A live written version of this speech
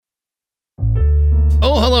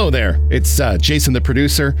Hello there. It's Jason, the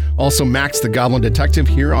producer, also Max, the Goblin Detective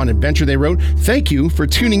here on Adventure They Wrote. Thank you for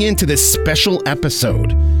tuning in to this special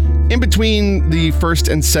episode. In between the first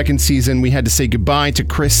and second season, we had to say goodbye to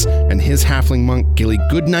Chris and his halfling monk, Gilly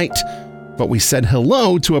Goodnight, but we said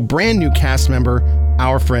hello to a brand new cast member,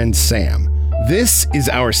 our friend Sam. This is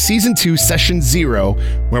our Season 2, Session 0,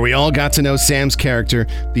 where we all got to know Sam's character,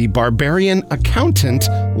 the barbarian accountant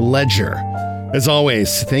Ledger. As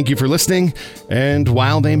always, thank you for listening, and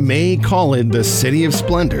while they may call it the City of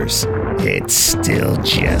Splendors, it's still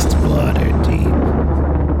just Waterdeep.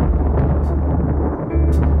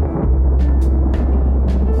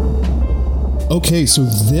 Okay, so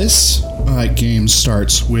this game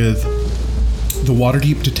starts with the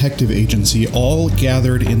Waterdeep Detective Agency all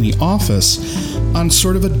gathered in the office on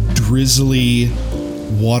sort of a drizzly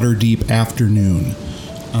Waterdeep afternoon.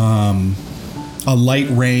 A light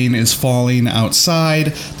rain is falling outside.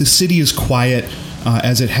 The city is quiet,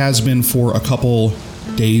 as it has been for a couple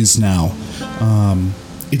days now.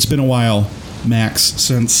 It's been a while, Max,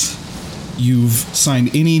 since you've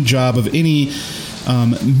signed any job of any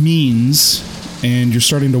means, and you're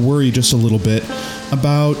starting to worry just a little bit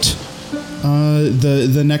about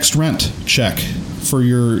the next rent check for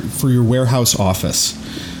your warehouse office.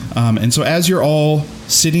 And so as you're all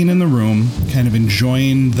sitting in the room, kind of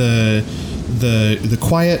enjoying the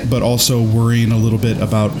quiet, but also worrying a little bit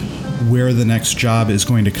about where the next job is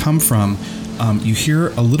going to come from, you hear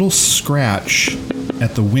a little scratch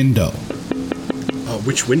at the window.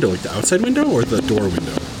 Which window? Like the outside window or the door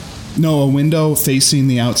window? No, a window facing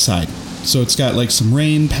the outside. So it's got like some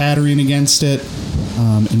rain pattering against it,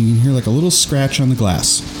 and you can hear like a little scratch on the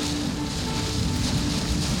glass.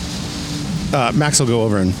 Max will go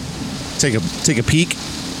over and take a peek.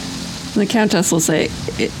 The Countess will say,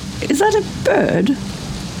 "Is that a bird?"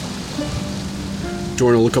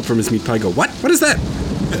 Jordan will look up from his meat pie and go, "What? What is that?"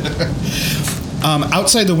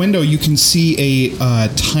 Outside the window, you can see a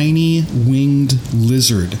tiny winged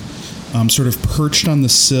lizard, sort of perched on the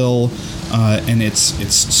sill, and it's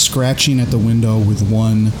scratching at the window with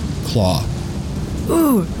one claw.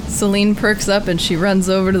 Ooh, Celine perks up and she runs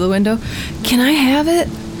over to the window. "Can I have it?"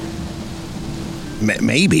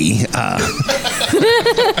 Maybe.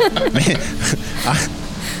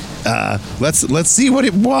 Let's see what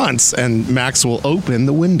it wants. And Max will open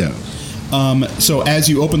the window. So as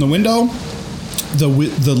you open the window, the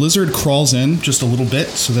lizard crawls in just a little bit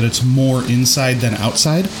so that it's more inside than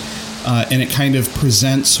outside, and it kind of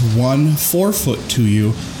presents one forefoot to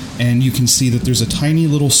you, and you can see that there's a tiny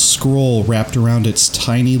little scroll wrapped around its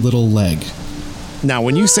tiny little leg. Now,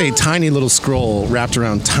 when you say tiny little scroll wrapped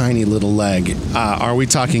around tiny little leg, are we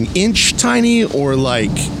talking inch tiny or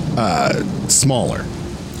like smaller?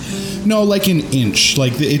 No, like an inch.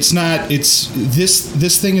 Like it's not. It's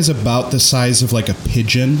this thing is about the size of like a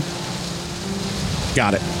pigeon.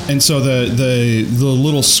 Got it. And so the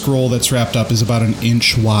little scroll that's wrapped up is about an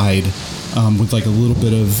inch wide, with like a little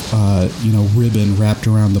bit of ribbon wrapped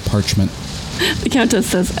around the parchment. The Countess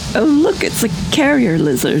says, "Oh, look, it's a carrier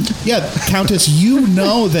lizard." Yeah, Countess, you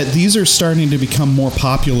know that these are starting to become more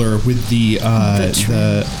popular with the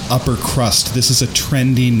upper crust. This is a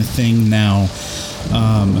trending thing now,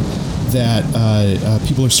 that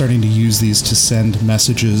people are starting to use these to send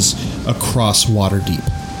messages across Waterdeep.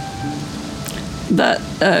 That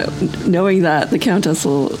knowing that, the Countess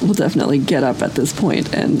will definitely get up at this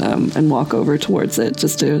point and walk over towards it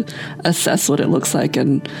just to assess what it looks like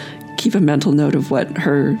and keep a mental note of what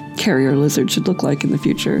her carrier lizard should look like in the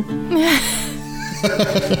future.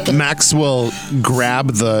 Max will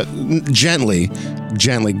grab gently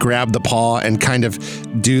grab the paw and kind of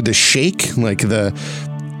do the shake,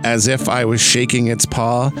 as if I was shaking its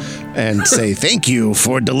paw, and say, "Thank you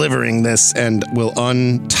for delivering this," and will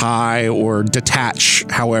untie or detach,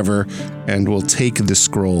 however, and will take the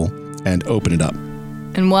scroll and open it up.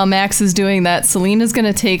 And while Max is doing that, Selena's going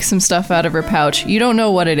to take some stuff out of her pouch. You don't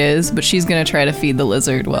know what it is, but she's going to try to feed the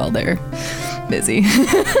lizard while they're busy.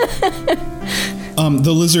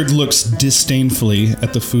 The lizard looks disdainfully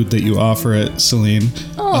at the food that you offer it, Celine,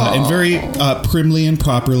 and very primly and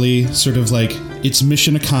properly, sort of like its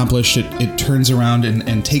mission accomplished. It turns around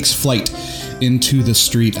and takes flight into the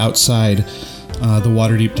street outside the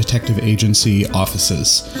Waterdeep Detective Agency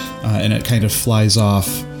offices, and it kind of flies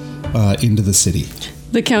off into the city.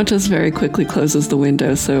 The Countess very quickly closes the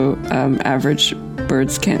window so average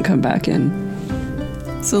birds can't come back in.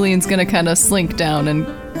 Celine's going to kind of slink down and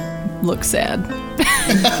look sad.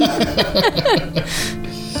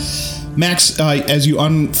 Max, as you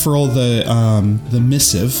unfurl the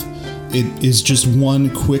missive, it is just one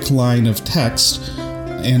quick line of text,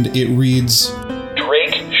 and it reads,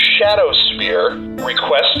 "Drake Shadowspear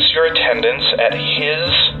requests your attendance at his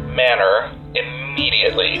manor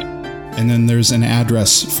immediately. And then there's an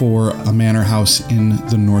address for a manor house in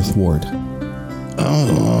the North Ward.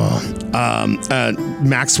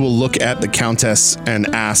 Max will look at the Countess and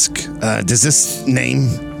ask, does this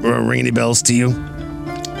name ring any bells to you?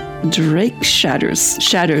 Drake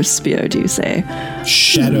Shadowspear, do you say?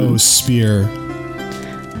 Shadowspear.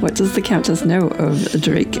 What does the Countess know of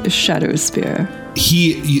Drake Shadowspear?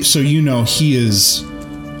 So you know he is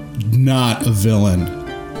not a villain.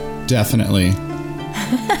 Definitely.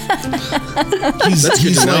 That's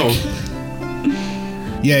good to know.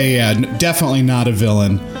 Yeah, definitely not a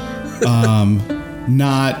villain.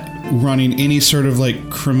 Not running any sort of like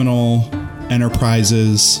criminal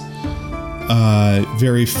enterprises.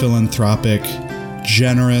 Very philanthropic,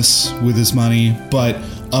 generous with his money, but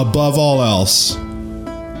above all else,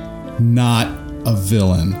 not a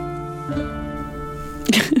villain.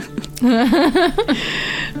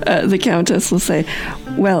 The Countess will say,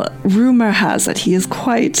 well, rumor has it he is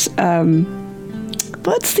quite,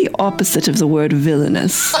 what's the opposite of the word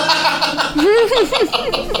villainous?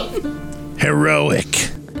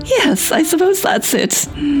 Heroic. Yes, I suppose that's it.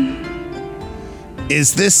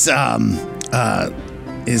 Is this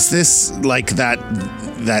like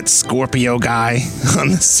that Scorpio guy on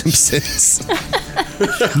The Simpsons?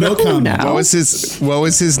 No comment. now. What was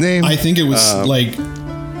his name? I think it was like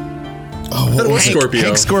That was Scorpio.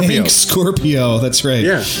 Hank Scorpio. Hank Scorpio. That's right.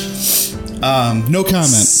 Yeah. No comment.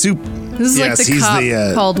 This is like the cop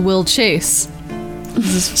called Will Chase.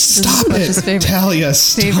 Stop this is it, favorite. Talia!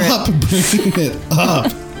 Stop bringing it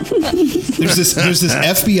up. There's this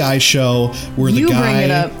FBI show where You the guy bring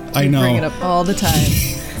it up. I You know bring it up all the time.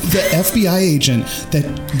 the FBI agent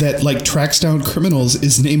that like tracks down criminals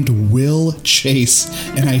is named Will Chase,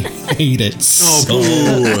 and I hate it so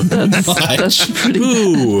much. That's pretty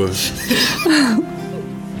Ooh.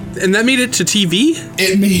 And that made it to TV?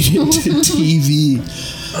 It made it to TV.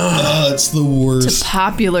 It's the worst.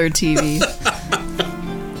 Popular TV.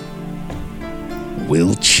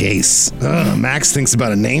 Will Chase. Max thinks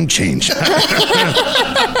about a name change.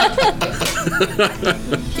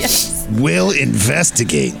 Yes. Will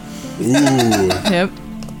investigate. Yep.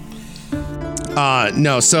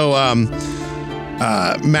 No, so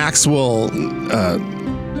Max will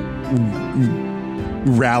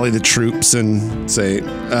rally the troops and say,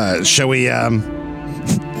 shall we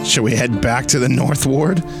head back to the North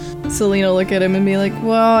Ward? Selena will look at him and be like,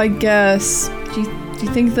 well, I guess. Do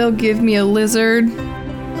you think they'll give me a lizard?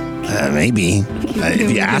 Maybe.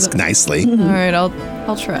 If you ask nicely. All right,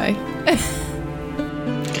 I'll try.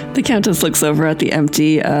 The Countess looks over at the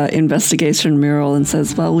empty investigation mural and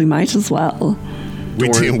says, well, we might as well.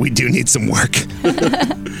 We do need some work.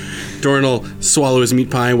 Doran will swallow his meat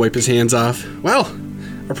pie and wipe his hands off. Well,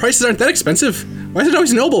 our prices aren't that expensive. Why is it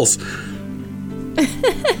always nobles?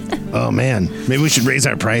 Oh, man. Maybe we should raise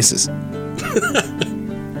our prices.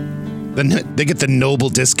 Then they get the noble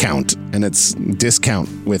discount, and it's discount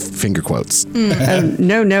with finger quotes.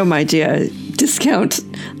 No, my dear. Discount.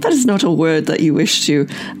 That is not a word that you wish to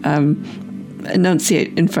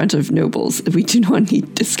enunciate in front of nobles. We do not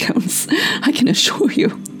need discounts, I can assure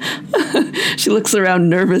you. She looks around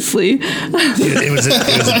nervously. It was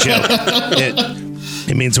a joke.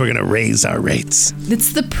 It means we're going to raise our rates.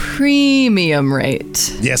 It's the premium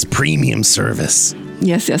rate. Yes, premium service.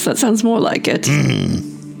 Yes, that sounds more like it.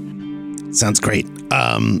 Sounds great.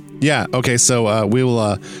 Yeah. Okay. So we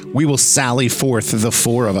will sally forth, the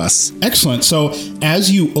four of us. Excellent. So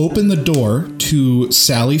as you open the door to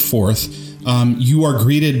sally forth, you are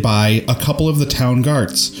greeted by a couple of the town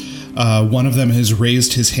guards. One of them has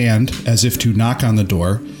raised his hand as if to knock on the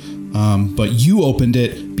door, but you opened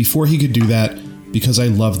it before he could do that because I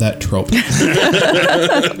love that trope.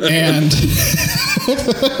 And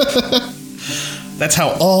that's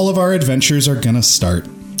how all of our adventures are gonna start.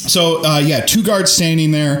 So, two guards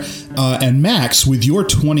standing there, and Max, with your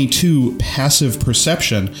 22 passive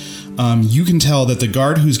perception, you can tell that the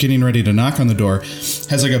guard who's getting ready to knock on the door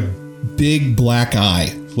has like a big black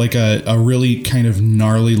eye, like a really kind of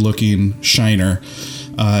gnarly looking shiner,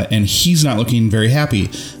 and he's not looking very happy.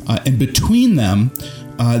 And between them,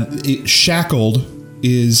 shackled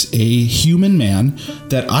is a human man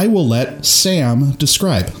that I will let Sam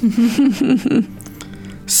describe.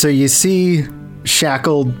 So you see,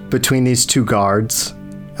 shackled between these two guards,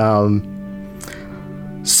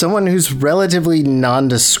 someone who's relatively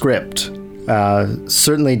nondescript.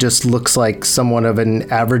 Certainly just looks like someone of an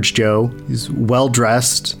average Joe. He's well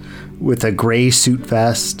dressed with a gray suit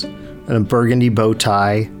vest and a burgundy bow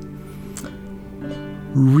tie.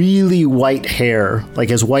 really white hair,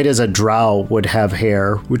 like as white as a drow would have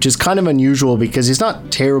hair, which is kind of unusual because he's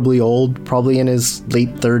not terribly old, probably in his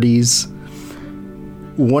late 30s.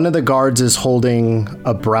 One of the guards is holding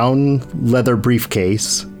a brown leather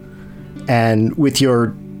briefcase, and with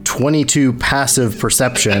your 22 passive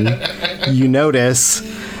perception, you notice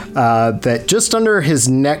that just under his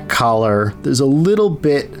neck collar, there's a little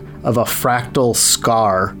bit of a fractal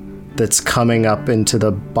scar that's coming up into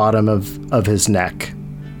the bottom of his neck.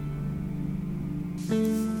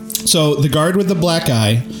 So the guard with the black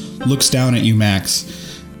eye looks down at you,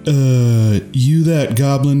 Max. You that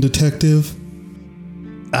goblin detective?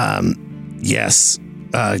 Yes.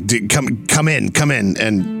 Come in.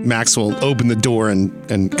 And Max will open the door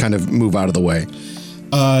and kind of move out of the way.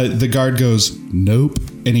 The guard goes, nope.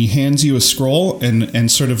 And he hands you a scroll and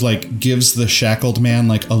sort of like gives the shackled man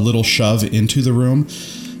like a little shove into the room,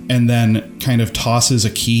 and then kind of tosses a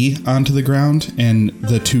key onto the ground, and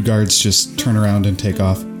the two guards just turn around and take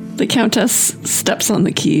off. The Countess steps on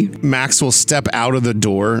the key. Max will step out of the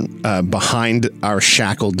door behind our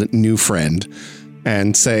shackled new friend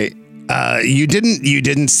and say, you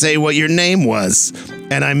didn't say what your name was.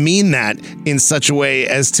 And I mean that in such a way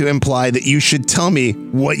as to imply that you should tell me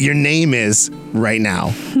what your name is right now.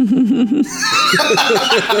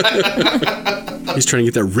 He's trying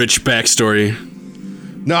to get that rich backstory.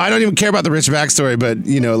 No, I don't even care about the rich backstory, but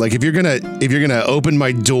you know, like if you're gonna open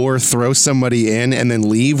my door, throw somebody in, and then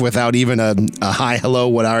leave without even a hi, hello,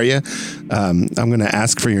 what are you? I'm gonna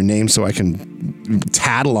ask for your name so I can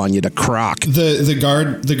tattle on you to Croc. The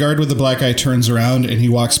guard with the black eye turns around and he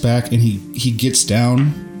walks back and he gets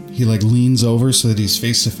down. He like leans over so that he's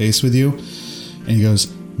face to face with you, and he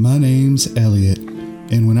goes, "My name's Elliot.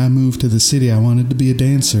 And when I moved to the city, I wanted to be a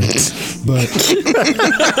dancer, but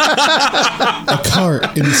a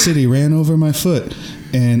cart in the city ran over my foot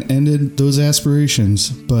and ended those aspirations.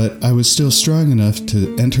 But I was still strong enough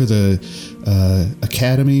to enter the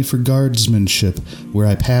Academy for Guardsmanship, where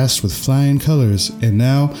I passed with flying colors. And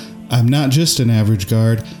now I'm not just an average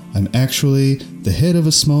guard. I'm actually the head of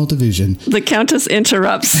a small division." The Countess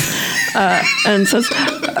interrupts and says,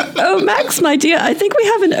 "Oh, Max, my dear, I think we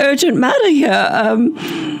have an urgent matter here.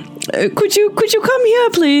 Could you come here,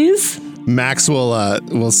 please?" Max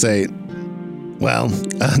will say, "Well,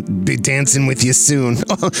 be dancing with you soon,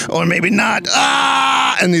 or maybe not."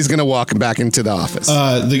 And he's gonna walk back into the office.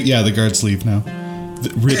 The guards leave now.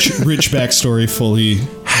 The rich backstory fully.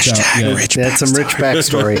 Rich That's some rich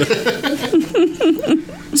backstory.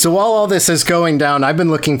 So while all this is going down, I've been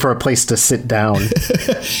looking for a place to sit down.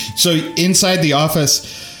 So inside the office,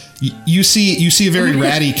 you see a very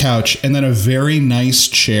ratty couch and then a very nice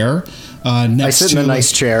chair. Next I sit in a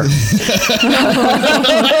nice chair.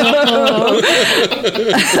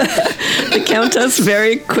 The Countess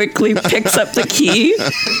very quickly picks up the key,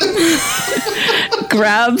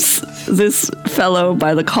 grabs this fellow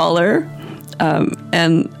by the collar,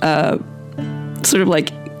 and sort of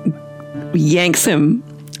like yanks him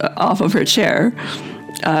off of her chair,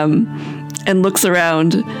 and looks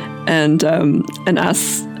around and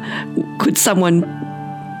asks, "Could someone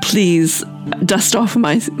please dust off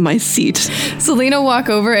my seat?" Selena will walk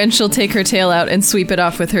over and she'll take her tail out and sweep it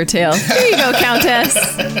off with her tail. Here you go, Countess.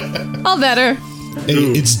 All better.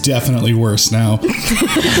 It's definitely worse now.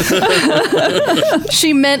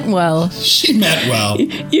 She meant well. She meant well.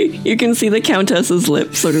 You can see the Countess's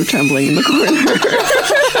lips sort of trembling in the corner.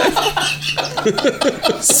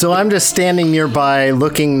 So I'm just standing nearby,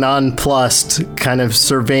 looking nonplussed, kind of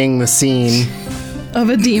surveying the scene. Of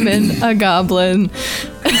a demon, a goblin,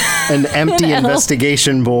 An empty An elf.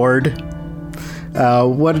 investigation board.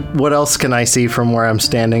 What else can I see from where I'm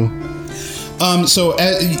standing? So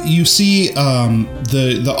you see,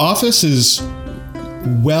 the office is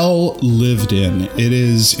well lived in.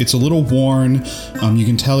 It's a little worn. You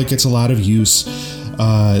can tell it gets a lot of use.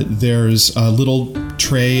 There's a little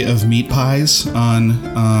tray of meat pies on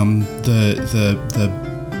the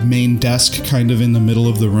main desk, kind of in the middle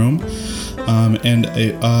of the room, and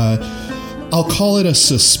I'll call it a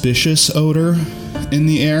suspicious odor in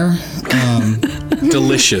the air.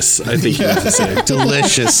 Delicious, I think you have to say.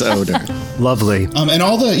 Delicious odor. Lovely. And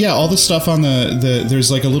all the stuff on the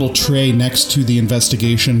there's like a little tray next to the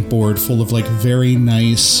investigation board full of like very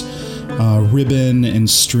nice ribbon and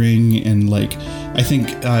string, and like I think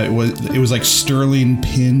it was like sterling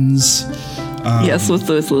pins. Yes, with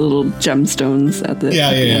those little gemstones at the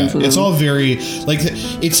ends of It's them. all very like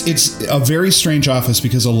it's a very strange office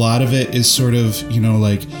because a lot of it is sort of, you know,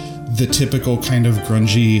 like the typical kind of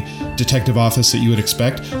grungy detective office that you would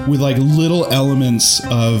expect, with like little elements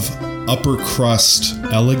of upper crust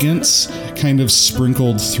elegance kind of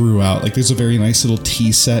sprinkled throughout. Like there's a very nice little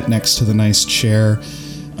tea set next to the nice chair.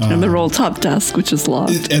 And the roll-top desk, which is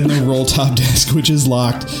locked. And the roll-top desk, which is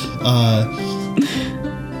locked.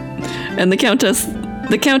 And the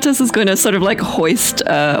Countess is going to sort of like hoist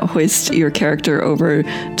your character over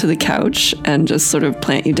to the couch and just sort of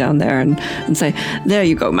plant you down there and say, "There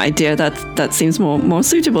you go, my dear. That seems more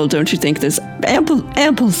suitable, don't you think? There's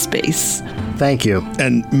ample space." Thank you.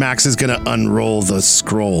 And Max is going to unroll the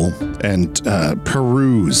scroll and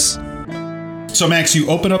peruse. So, Max, you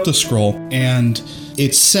open up the scroll, and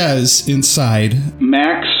it says inside,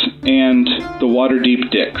 Max and the Waterdeep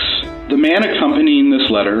Dicks. The man accompanying this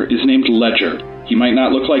letter is named Ledger. He might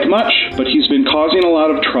not look like much, but he's been causing a lot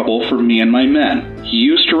of trouble for me and my men. He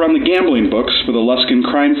used to run the gambling books for the Luskin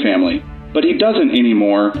crime family, but he doesn't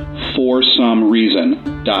anymore for some reason. ...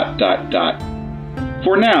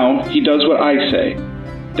 For now, he does what I say.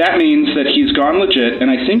 That means that he's gone legit, and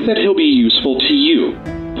I think that he'll be useful to you.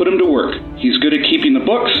 Put him to work. He's good at keeping the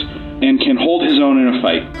books and can hold his own in a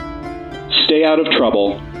fight. Stay out of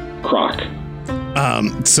trouble, Croc.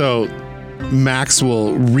 So Max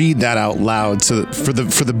will read that out loud for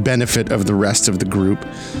the benefit of the rest of the group,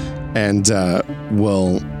 and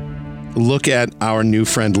will look at our new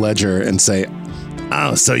friend Ledger and say,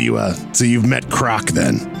 "Oh, so you've met Croc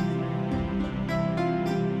then?"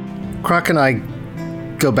 Croc and I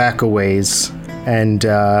go back a ways, and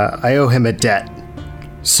I owe him a debt.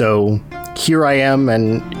 So here I am,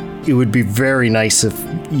 and it would be very nice if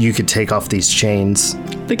you could take off these chains.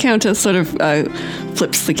 The Countess sort of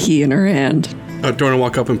flips the key in her hand. Dorn will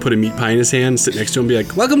walk up and put a meat pie in his hand, sit next to him, and be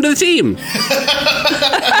like, "Welcome to the team."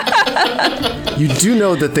 You do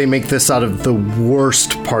know that they make this out of the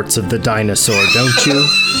worst parts of the dinosaur, don't you?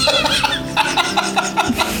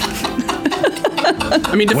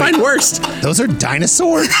 I mean, define worst. Those are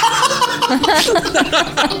dinosaurs?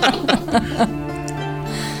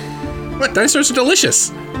 What? Dinosaurs are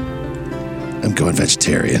delicious. I'm going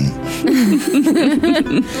vegetarian.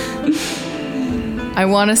 I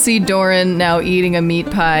want to see Doran now eating a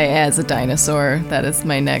meat pie as a dinosaur. That is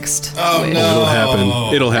my next wish.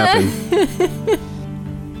 It'll happen.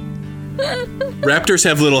 Raptors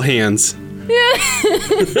have little hands.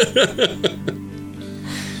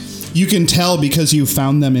 you can tell because you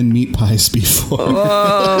found them in meat pies before.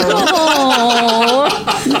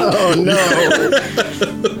 Oh no.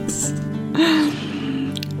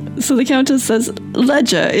 So the Countess says,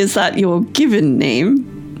 "Ledger, is that your given name?"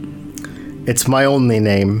 It's my only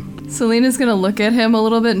name. Selena's gonna look at him a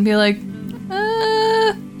little bit and be like,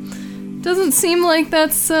 doesn't seem like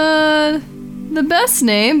that's the best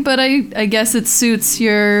name, but I guess it suits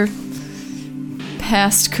your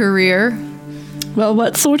past career. Well,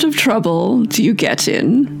 what sort of trouble do you get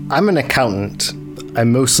in? I'm an accountant. I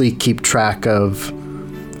mostly keep track of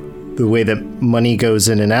the way that money goes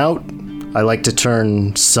in and out. I like to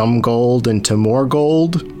turn some gold into more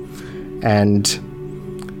gold. And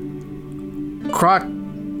Croc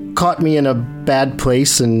caught me in a bad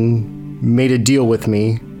place and made a deal with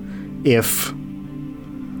me. If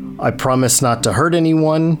I promised not to hurt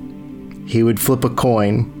anyone, he would flip a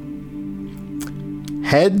coin.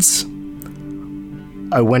 Heads,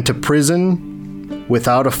 I went to prison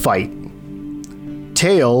without a fight.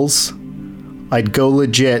 Tails, I'd go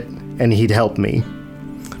legit and he'd help me.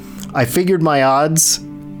 I figured my odds,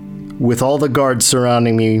 with all the guards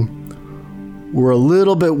surrounding me, were a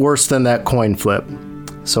little bit worse than that coin flip.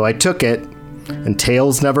 So I took it, and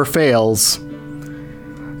Tails never fails.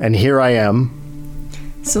 And here I am.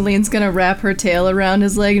 Celine's gonna wrap her tail around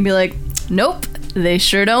his leg and be like, "Nope, they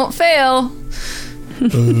sure don't fail."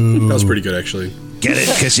 That was pretty good, actually. Get it?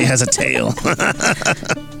 Because she has a tail.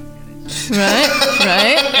 Right?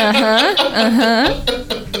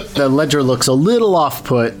 The Ledger looks a little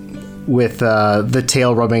off-put with the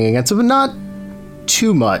tail rubbing against it, but not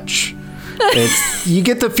too much. You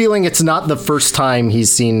get the feeling it's not the first time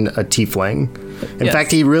he's seen a tiefling. In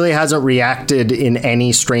fact, he really hasn't reacted in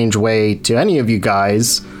any strange way to any of you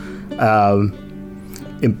guys,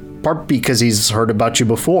 in part because he's heard about you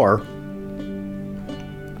before.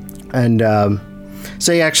 And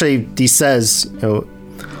so he says, you know,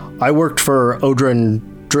 I worked for Odrin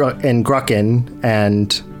and Grucken,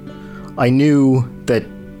 and I knew that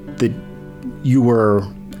you were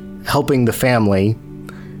helping the family.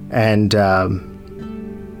 And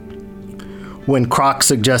when Croc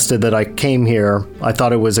suggested that I came here, I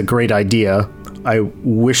thought it was a great idea. I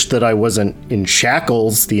wish that I wasn't in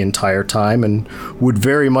shackles the entire time and would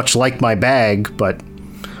very much like my bag, but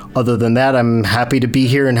other than that, I'm happy to be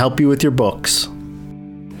here and help you with your books.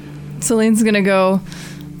 Celine's gonna go,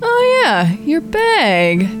 Oh yeah, your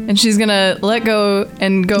bag. And she's gonna let go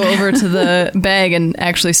and go over to the bag and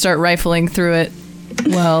actually start rifling through it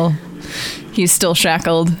while he's still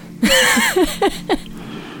shackled.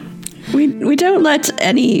 We don't let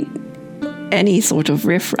any sort of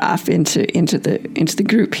riffraff into the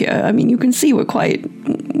group here. I mean, you can see we're quite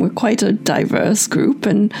a diverse group,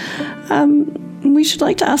 and we should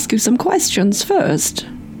like to ask you some questions first.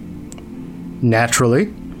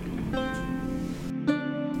 Naturally.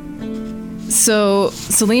 So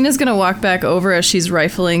Selena's gonna walk back over as she's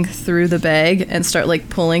rifling through the bag and start like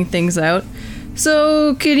pulling things out.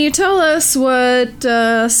 So can you tell us what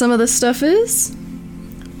some of this stuff is?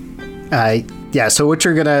 Yeah, so what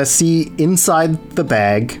you're gonna see inside the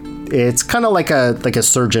bag, it's kind of like a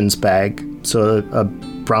surgeon's bag, so a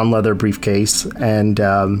brown leather briefcase, and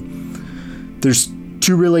there's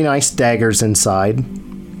 2 really nice daggers inside.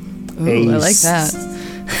 Ooh, I like that.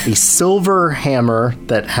 A silver hammer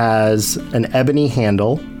that has an ebony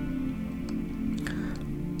handle,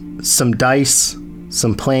 some dice,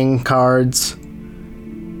 some playing cards,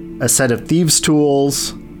 a set of thieves'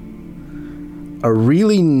 tools, a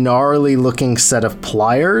really gnarly looking set of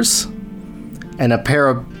pliers, and a pair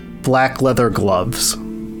of black leather gloves.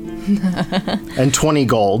 And 20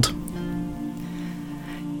 gold.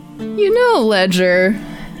 You know, Ledger,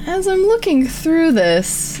 as I'm looking through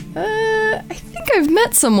this, I think I've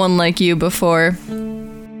met someone like you before.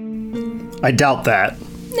 I doubt that.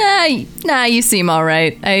 Nah, you seem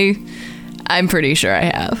alright. I'm pretty sure I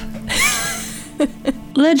have.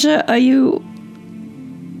 Ledger, are you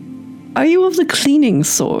of the cleaning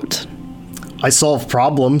sort? I solve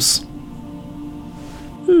problems.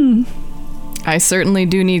 I certainly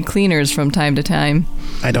do need cleaners from time to time.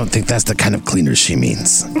 I don't think that's the kind of cleaner she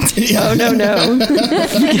means. Oh, no.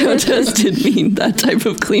 The Countess did mean that type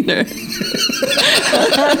of cleaner.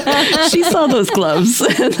 She saw those gloves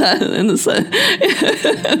in the sun.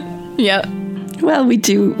 Yeah. Well, we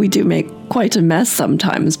do make quite a mess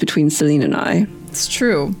sometimes between Selene and I. It's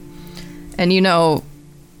true. And you know,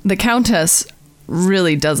 the Countess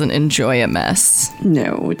really doesn't enjoy a mess.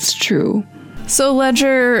 No, it's true. So,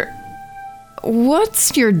 Ledger,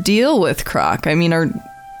 what's your deal with Croc? I mean,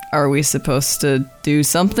 are we supposed to do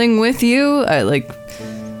something with you?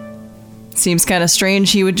 Seems kind of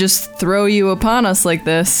strange he would just throw you upon us like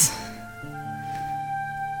this.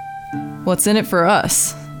 What's in it for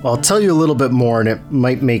us? Well, I'll tell you a little bit more, and it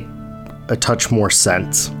might make a touch more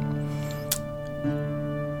sense.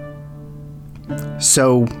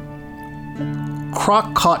 So,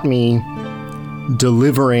 Croc caught me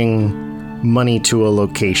delivering money to a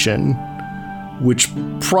location, which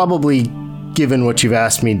probably, given what you've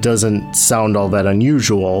asked me, doesn't sound all that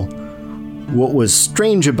unusual. What was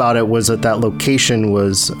strange about it was that location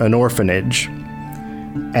was an orphanage.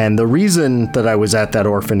 And the reason that I was at that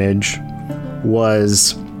orphanage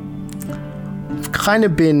was I've kind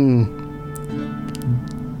of been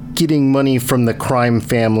getting money from the crime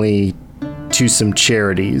family to some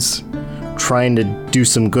charities, trying to do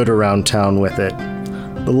some good around town with it.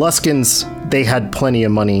 The Luskins, they had plenty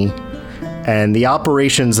of money, and the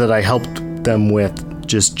operations that I helped them with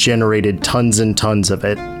just generated tons and tons of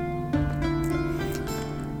it.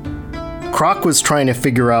 Croc was trying to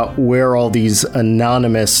figure out where all these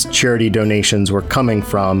anonymous charity donations were coming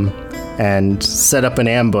from and set up an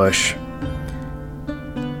ambush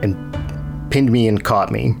and pinned me and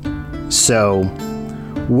caught me. So,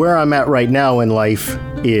 where I'm at right now in life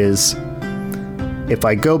is if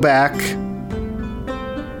I go back,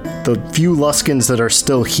 the few Luskins that are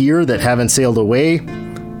still here that haven't sailed away,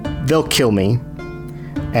 they'll kill me.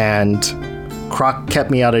 And Croc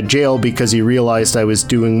kept me out of jail because he realized I was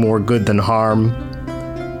doing more good than harm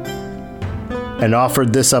and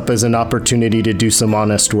offered this up as an opportunity to do some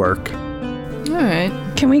honest work. All right.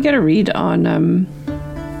 Can we get a read on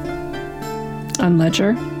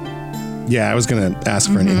Ledger? Yeah, I was going to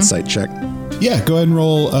ask for an insight check. Yeah, go ahead and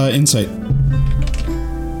roll insight.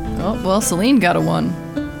 Oh, well, Selene got a 1.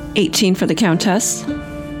 18 for the Countess.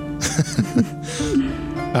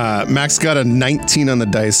 Max got a 19 on the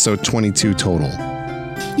dice, so 22 total.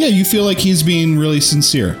 Yeah, you feel like he's being really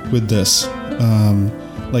sincere with this.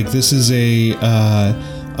 Like this is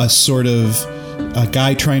a sort of a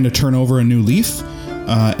guy trying to turn over a new leaf,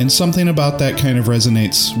 and something about that kind of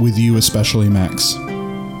resonates with you, especially Max.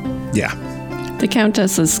 Yeah. The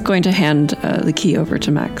Countess is going to hand the key over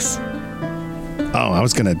to Max. Oh, I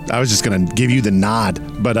was just gonna give you the nod,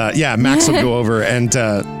 but yeah, Max will go over and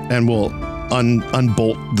we'll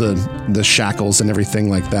unbolt the shackles and everything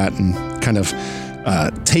like that, and kind of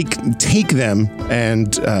take them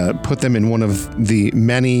and put them in one of the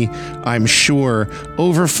many, I'm sure,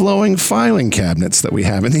 overflowing filing cabinets that we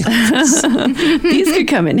have in the office. These could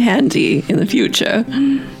come in handy in the future.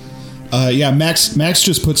 Max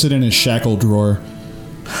just puts it in his shackle drawer.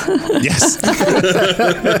 Yes.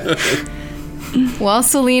 While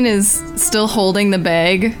Celine is still holding the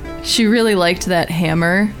bag, she really liked that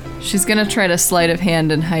hammer. She's gonna try to sleight of hand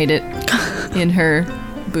and hide it in her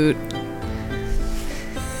boot.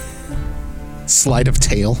 Sleight of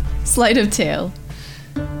tail. Sleight of tail.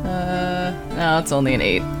 No, it's only an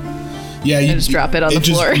 8. Yeah, you just drop it on the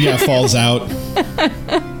floor. Yeah, falls out.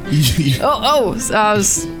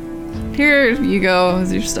 Here you go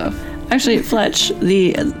with your stuff. Actually, Fletch,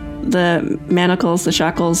 the manacles, the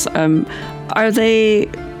shackles, are they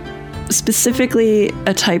specifically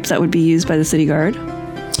a type that would be used by the city guard?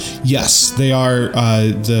 Yes, they are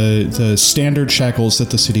the standard shackles that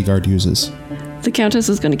the city guard uses. The Countess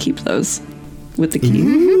is going to keep those with the key.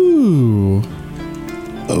 Ooh.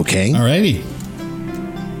 Okay. Alrighty.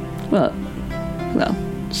 Well,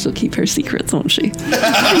 she'll keep her secrets, won't she?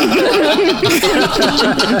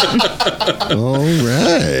 All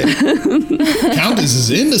right. Countess is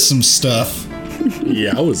into some stuff.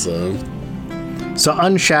 Yeah, I was. So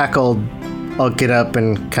unshackled, I'll get up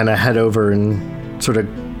and kind of head over and sort of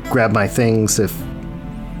grab my things if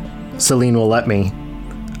Celine will let me.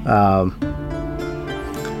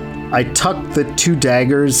 I tuck the 2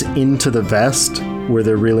 daggers into the vest where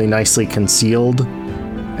they're really nicely concealed,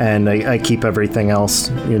 and I keep everything else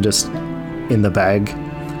just in the bag.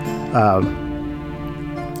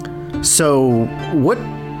 So what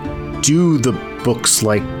do the books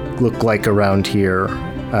look like around here?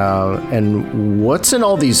 And what's in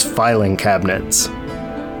all these filing cabinets?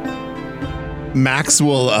 Max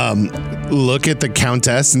will look at the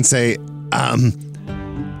Countess and say,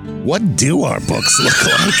 what do our books look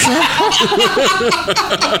like?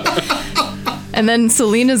 And then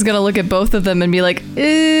Selena's gonna look at both of them and be like,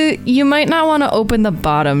 you might not want to open the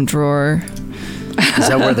bottom drawer. Is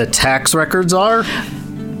that where the tax records are?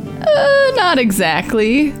 Not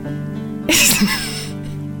exactly.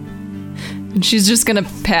 And she's just gonna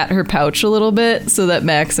pat her pouch a little bit so that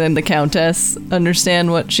Max and the Countess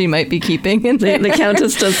understand what she might be keeping in there. The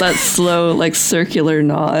Countess does that slow, circular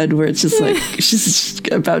nod where it's just she's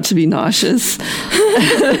just about to be nauseous.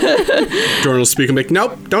 Jordan will speak and be like,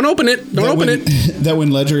 nope, don't open it. Don't open it. That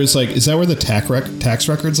when Ledger is like, is that where the tax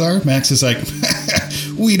records are? Max is like,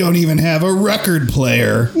 we don't even have a record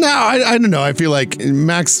player. No, I don't know. I feel like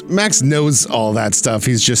Max knows all that stuff.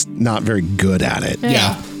 He's just not very good at it.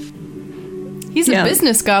 Yeah. He's a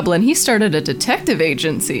business goblin. He started a detective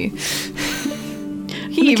agency.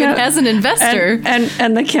 He even has an investor.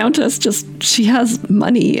 And the Countess she has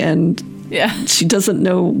money and she doesn't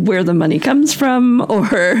know where the money comes from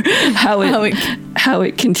or how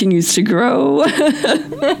it continues to grow.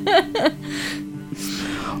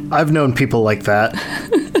 I've known people like that.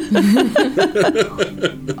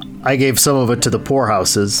 I gave some of it to the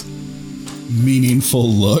poorhouses. Meaningful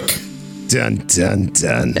look. Dun dun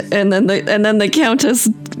dun. And then the Countess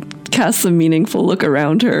casts a meaningful look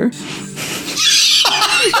around her.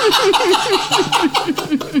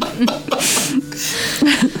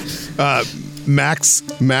 Max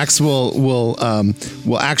will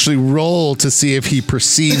actually roll to see if he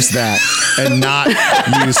perceives that and not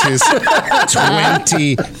use his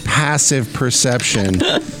 20 passive perception.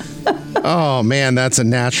 Oh man, that's a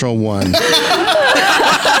natural 1.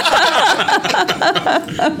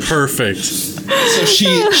 Perfect. So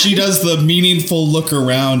she does the meaningful look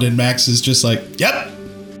around, and Max is just like, yep.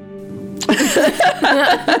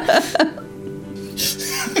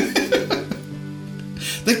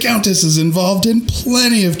 The Countess is involved in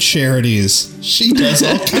plenty of charities. She does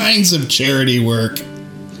all kinds of charity work.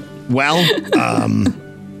 Well,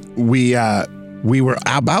 we were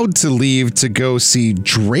about to leave to go see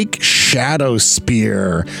Drake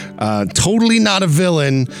Shadowspear. Totally not a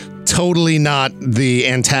villain. Totally not the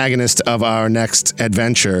antagonist of our next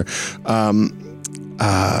adventure. I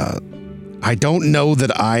don't know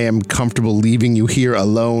that I am comfortable leaving you here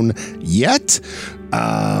alone yet.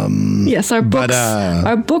 Yes, our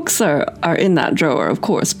books are in that drawer, of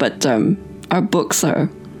course, but our books are,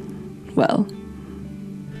 well,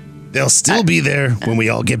 they'll still be there when we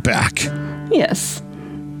all get back. Yes.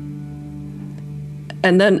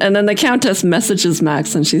 And then the Countess messages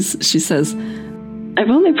Max, and she says, I've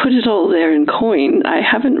only put it all there in coin. I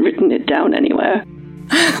haven't written it down anywhere.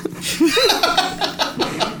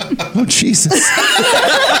 Oh, Jesus.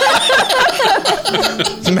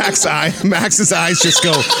 Max's eyes just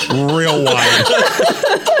go real wide.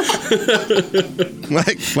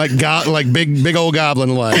 like big old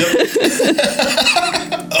goblin like.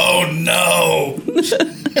 Oh no!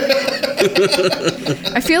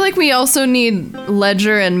 I feel like we also need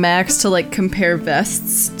Ledger and Max to like compare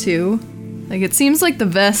vests too. Like it seems like the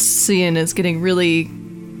vest scene is getting really,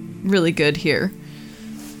 really good here.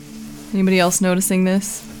 Anybody else noticing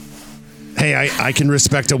this? Hey, I can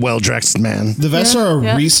respect a well-dressed man. The vests are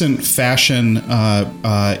a recent fashion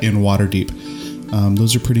in Waterdeep.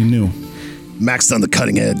 Those are pretty new. Max on the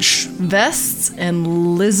cutting edge. Vests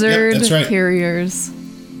and lizard that's right. carriers.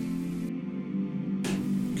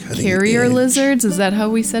 Carrier lizards? Is that how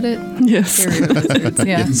we said it? Yes. Carrier lizards,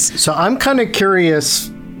 yeah. So I'm kind of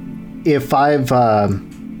curious if I've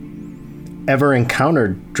ever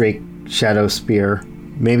encountered Drake Shadowspear.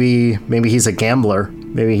 Maybe he's a gambler.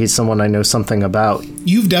 Maybe he's someone I know something about.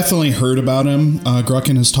 You've definitely heard about him.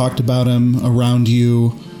 Grucken has talked about him around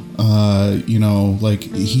you. Like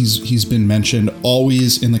he's been mentioned,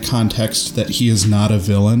 always in the context that he is not a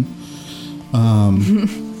villain. God.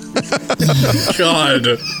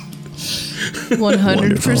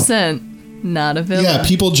 100% not a villain. Yeah,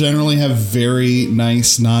 people generally have very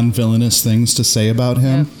nice, non-villainous things to say about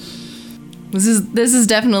him. Yeah. This is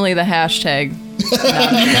definitely the hashtag.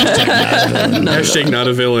 Hashtag not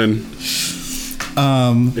a villain.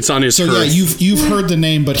 It's on his. So curse. yeah, you've heard the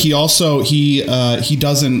name, but he also he's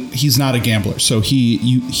not a gambler, so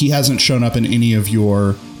he hasn't shown up in any of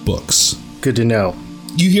your books. Good to know.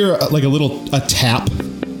 You hear a tap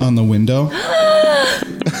on the window.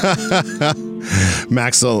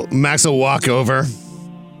 Max will walk over,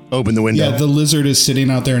 open the window. Yeah, the lizard is sitting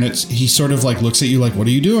out there, and he sort of like looks at you like, "What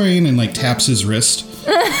are you doing?" and like taps his wrist.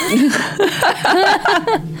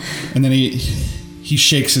 And then he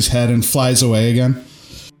shakes his head and flies away again.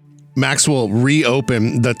 Max will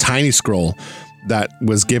reopen the tiny scroll that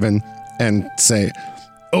was given and say,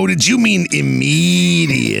 "Oh, did you mean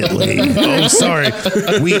immediately?" Oh, sorry.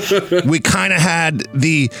 We kind of had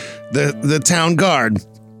the town guard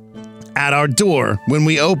at our door when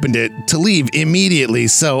we opened it to leave immediately.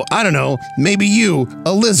 So I don't know, maybe you,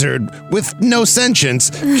 a lizard with no sentience,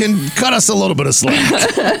 can cut us a little bit of slack.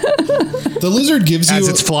 The lizard gives you as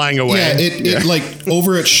it's flying away. Yeah, it like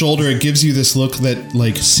over its shoulder, it gives you this look that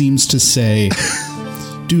like seems to say,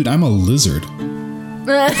 "Dude, I'm a lizard.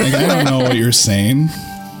 Like, I don't know what you're saying."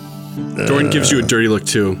 Doran gives you a dirty look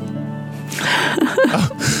too.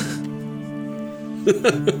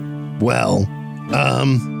 Well,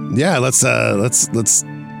 yeah, let's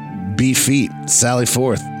beat feet, sally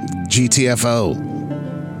forth, GTFO.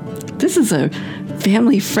 This is a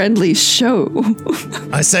family-friendly show.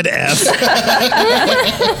 I said F.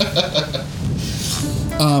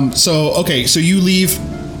 So you leave.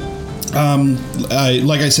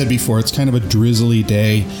 Like I said before, it's kind of a drizzly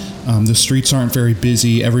day. The streets aren't very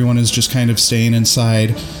busy. Everyone is just kind of staying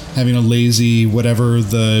inside, having a lazy, whatever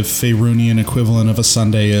the Faerunian equivalent of a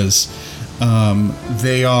Sunday is.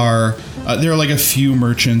 There are like a few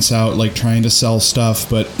merchants out like trying to sell stuff,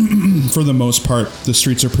 but for the most part, the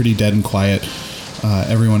streets are pretty dead and quiet.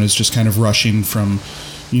 Everyone is just kind of rushing from,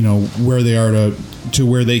 where they are to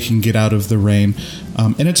where they can get out of the rain.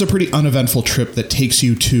 And it's a pretty uneventful trip that takes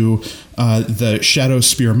you to the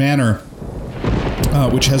Shadowspear Manor,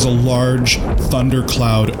 which has a large thunder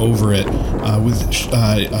cloud over it, with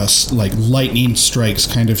like lightning strikes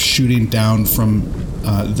kind of shooting down from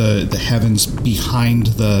the heavens behind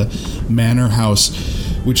the manor house,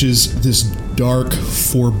 which is this dark,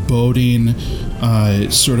 foreboding,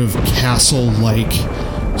 sort of castle-like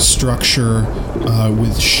structure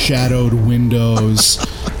with shadowed windows,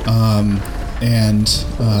 and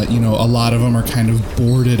a lot of them are kind of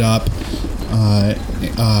boarded up,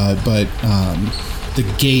 but the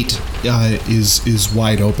gate is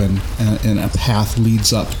wide open, and a path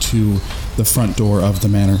leads up to the front door of the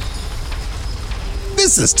manor.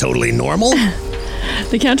 This is totally normal.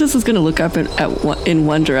 The Countess is going to look up in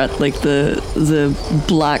wonder at like the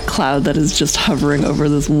black cloud that is just hovering over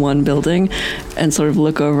this one building, and sort of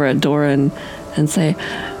look over at Doran and say,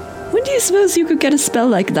 "When do you suppose you could get a spell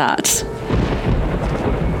like that?"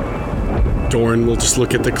 Doran will just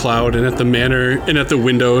look at the cloud and at the manor and at the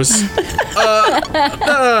windows.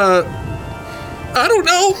 I don't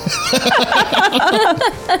know.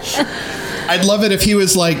 I'd love it if he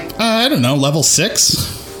was like, I don't know, level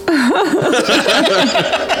 6.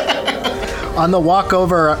 On the walk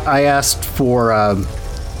over, I asked for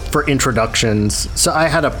introductions, so I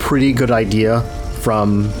had a pretty good idea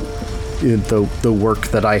from the work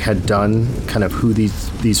that I had done, kind of who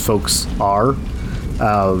these folks are,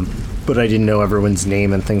 but I didn't know everyone's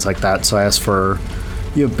name and things like that. So I asked for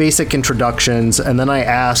basic introductions, and then I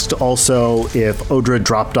asked also if Odra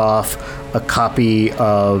dropped off a copy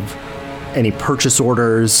of any purchase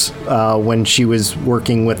orders when she was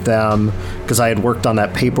working with them, because I had worked on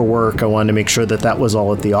that paperwork. I wanted to make sure that that was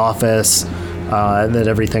all at the office, that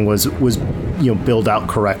everything was billed out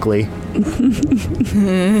correctly.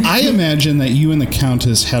 I imagine that you and the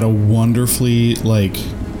Countess had a wonderfully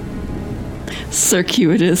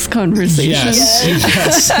circuitous conversation.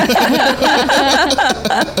 Yes.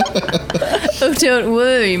 Oh, don't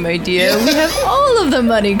worry, my dear. We have all of the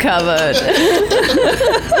money covered.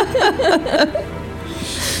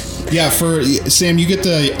 Yeah, for Sam, you get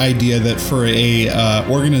the idea that for a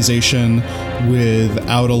organization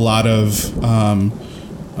without a lot of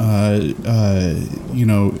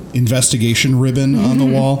investigation ribbon on the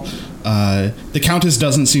wall, the Countess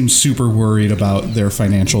doesn't seem super worried about their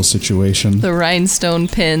financial situation. The rhinestone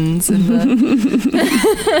pins and the...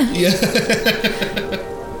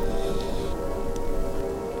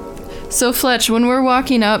 So, Fletch, when we're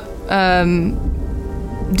walking up,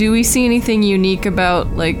 do we see anything unique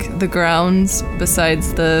about, the grounds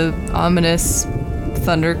besides the ominous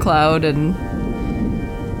thundercloud and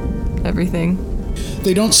everything?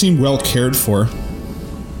 They don't seem well cared for.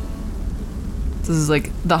 This is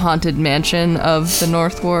the haunted mansion of the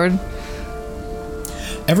North Ward.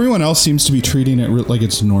 Everyone else seems to be treating it like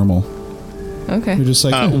it's normal. Okay. You're just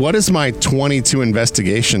what does my 22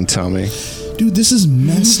 investigation tell me? Dude, this is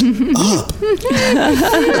messed up.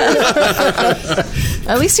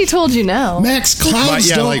 At least he told you now. Max, clouds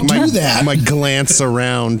don't do that. My glance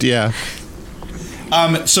around, yeah.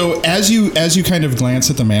 So as you kind of glance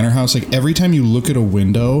at the manor house, every time you look at a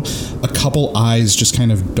window, a couple eyes just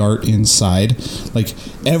kind of dart inside.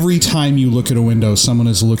 Every time you look at a window, someone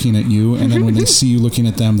is looking at you, and then when they see you looking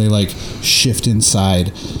at them, they shift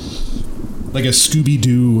inside. Like a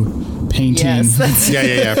Scooby-Doo painting. Yes, that's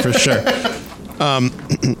yeah, for sure.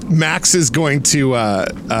 Max is going to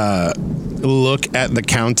look at the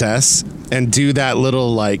Countess and do that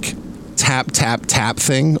little tap tap tap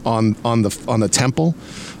thing on the temple,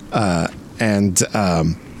 and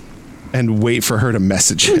wait for her to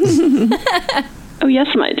message him. Oh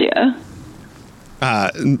yes, my dear.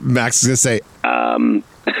 Max is gonna say,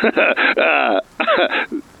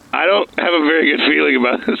 I don't have a very good feeling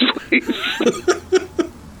about this place.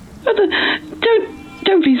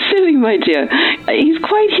 Don't be silly, my dear. He's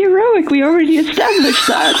quite heroic. We already established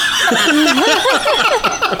that.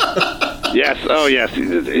 Yes, oh yes, he's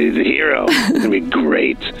a hero. It's gonna be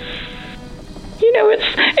great.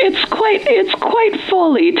 It's quite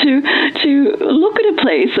folly to look at a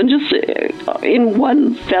place and just in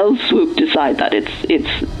one fell swoop decide that it's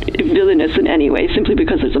villainous in any way simply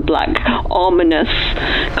because there's a black ominous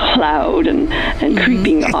cloud and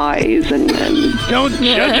creeping eyes and Don't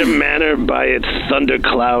judge a manor by its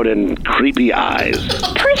thundercloud and creepy eyes.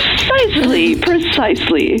 Precisely.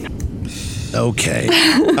 okay.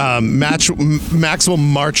 Max will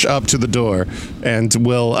march up to the door and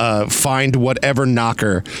will find whatever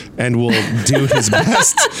knocker and will do his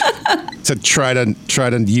best to try to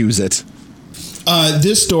use it.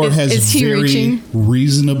 This door has very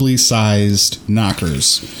reasonably sized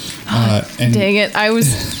knockers. And dang it. I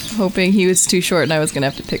was hoping he was too short and I was going to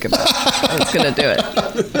have to pick him up. I was going to do it.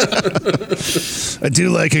 I do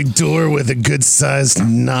like a door with a good sized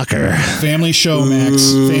knocker. Family show,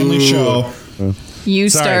 Max. Family show. You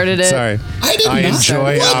started it. Sorry. I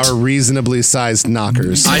enjoy our reasonably sized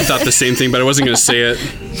knockers. I thought the same thing, but I wasn't going to say it.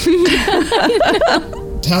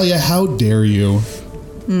 Talia, how dare you?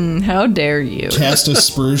 How dare you? Cast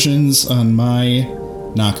aspersions on my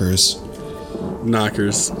knockers.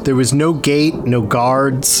 There was no gate, no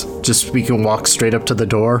guards, just we can walk straight up to the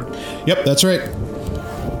door. Yep, that's right.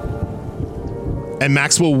 And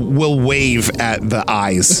Max will wave at the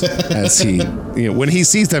eyes as he, when he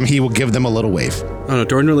sees them, he will give them a little wave. Oh no,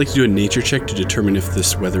 Doran would like to do a nature check to determine if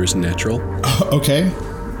this weather is natural. Okay.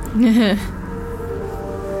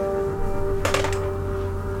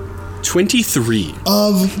 23.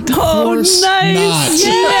 Of course nice. not.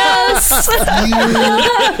 Yes.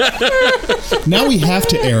 Now we have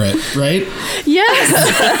to air it, right? Yes.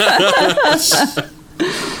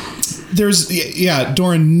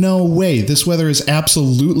 Doran, no way. This weather is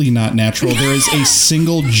absolutely not natural. There is a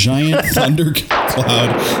single giant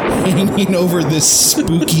thundercloud hanging over this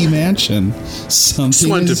spooky mansion. Just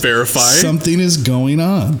wanted to verify. Something is going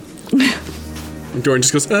on. Doran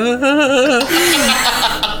just goes,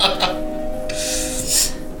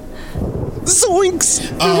 Zoinks!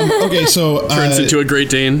 Okay, so turns into a Great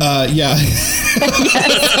Dane. Yeah.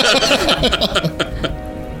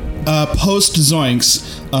 Post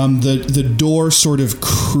Zoinks, The door sort of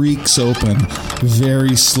creaks open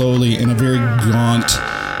very slowly, and a very gaunt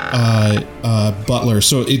butler.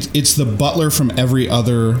 So it's the butler from every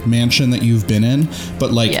other mansion that you've been in,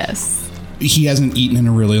 but like he hasn't eaten in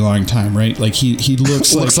a really long time, right? Like he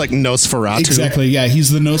looks like Nosferatu. Exactly. Yeah, he's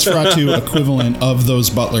the Nosferatu equivalent of those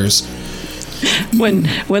butlers.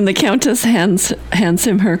 When the Countess hands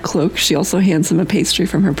him her cloak, she also hands him a pastry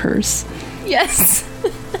from her purse. Yes.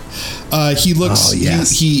 He looks. Oh,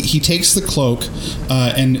 yes. He takes the cloak,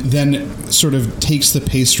 and then sort of takes the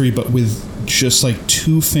pastry, but with just like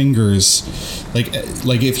two fingers,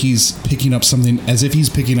 like if he's picking up something, as if he's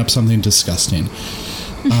picking up something disgusting.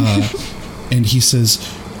 And he says,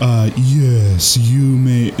 "Yes, you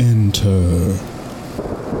may enter."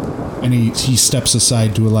 And he steps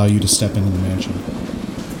aside to allow you to step into the mansion.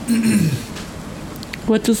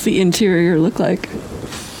 What does the interior look like?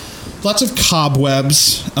 Lots of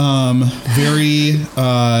cobwebs. Very,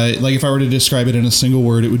 like if I were to describe it in a single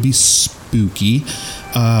word, it would be spooky.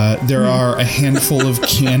 There are a handful of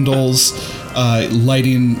candles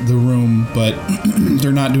lighting the room, but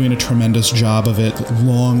they're not doing a tremendous job of it.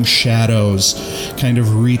 Long shadows kind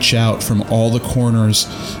of reach out from all the corners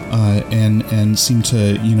and seem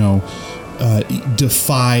to,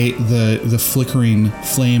 defy the flickering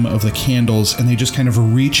flame of the candles, and they just kind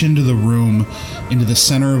of reach into the room, into the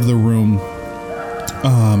center of the room,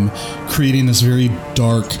 creating this very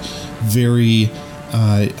dark, very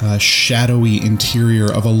shadowy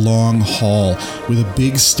interior of a long hall with a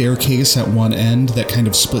big staircase at one end that kind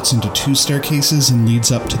of splits into two staircases and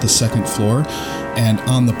leads up to the second floor. And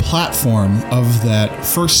on the platform of that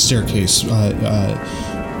first staircase,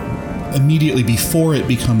 immediately before it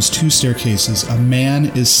becomes two staircases, a man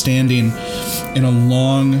is standing in a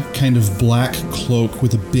long kind of black cloak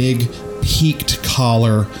with a big peaked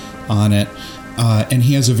collar on it, and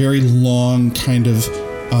he has a very long kind of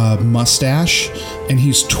mustache, and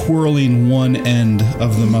he's twirling one end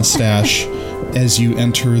of the mustache as you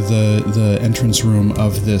enter the entrance room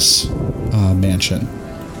of this mansion.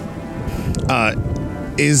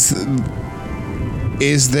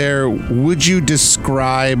 Would you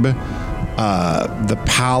describe the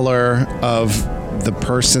pallor of the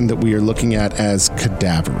person that we are looking at as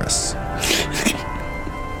cadaverous?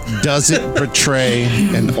 Does it portray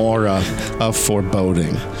an aura of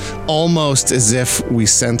foreboding? Almost as if we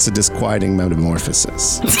sense a disquieting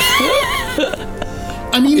metamorphosis.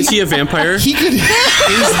 I mean, is he a vampire? He could. Is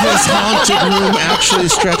this haunted room actually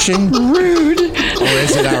stretching? Rude. Or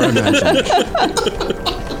is it our imagination?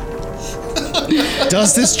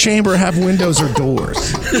 Does this chamber have windows or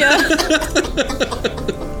doors? Yeah.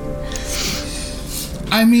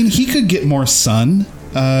 I mean, he could get more sun.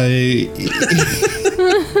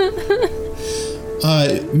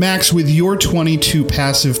 Max, with your 22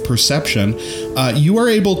 passive perception, you are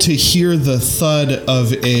able to hear the thud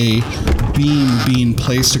of a beam being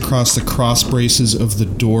placed across the cross braces of the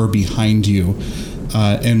door behind you.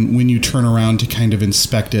 And when you turn around to kind of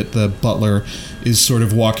inspect it, the butler is sort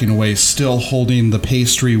of walking away, still holding the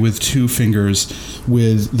pastry with two fingers,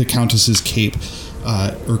 with the Countess's cape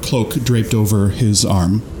or cloak draped over his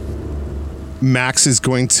arm. Max is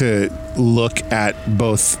going to look at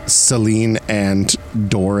both Celine and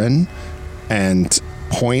Doran and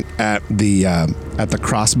point at the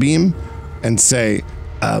crossbeam and say,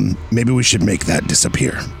 maybe we should make that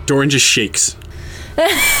disappear. Doran just shakes. You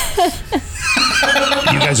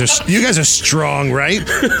guys are strong, right?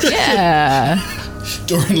 Yeah.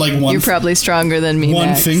 Doran, like one. You're probably stronger than me. One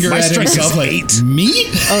Max. finger My at strength himself, is like 8. Me?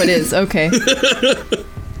 Oh, it is. Okay.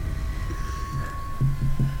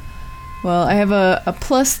 Well, I have a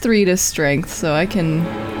 +3 to strength, so I can.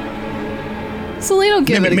 Celine will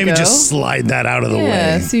give it a maybe go. just slide that out of the way.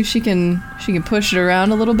 Yeah, see if she can push it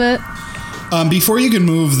around a little bit. Before you can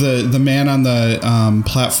move, the man on the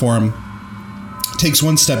platform takes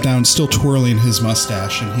one step down, still twirling his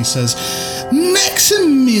mustache, and he says,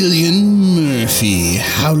 "Maximilian Murphy,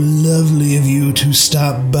 how lovely of you to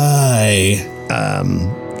stop by."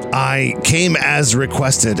 I came as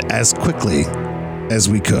requested as quickly as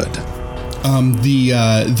we could.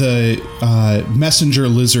 The messenger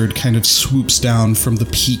lizard kind of swoops down from the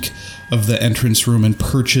peak of the entrance room and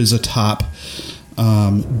perches atop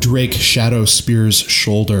Drake Shadowspear's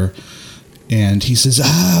shoulder. And he says,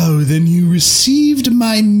 "Oh, then you received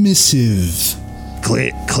my missive."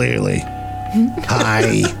 Clearly.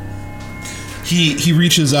 Hi. He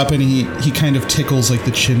reaches up and he kind of tickles like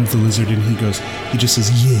the chin of the lizard, and he just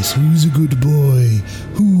says, "Yes, who's a good boy?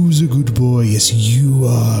 Who's a good boy? Yes, you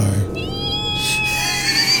are."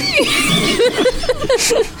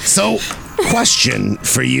 So, question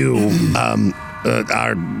for you.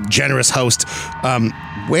 our generous host,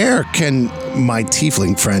 where can my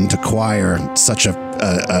tiefling friend acquire such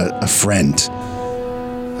a friend?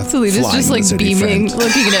 Selena's just like beaming,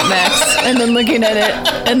 looking at Max, and then looking at it,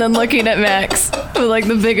 and then looking at Max with like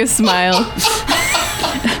the biggest smile.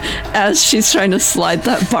 As she's trying to slide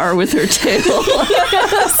that bar with her tail.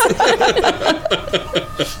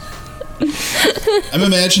 I'm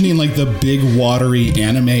imagining like the big watery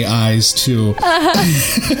anime eyes too.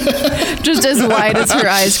 Just as wide as her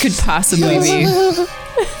eyes could possibly be.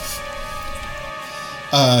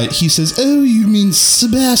 He says, "Oh, you mean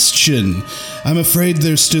Sebastian? I'm afraid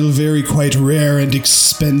they're still quite rare and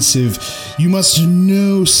expensive. You must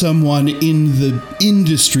know someone in the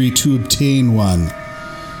industry to obtain one."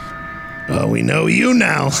 Oh, we know you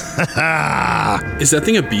now. Is that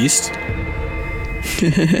thing a beast?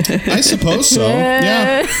 I suppose so.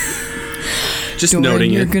 Yeah. Just Doran,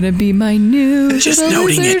 noting you're it. gonna be my new Just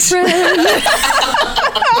noting lizard it. friend.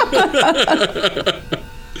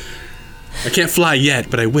 I can't fly yet,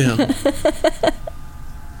 but I will.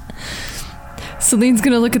 Celine's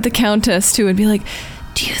gonna look at the Countess too and be like,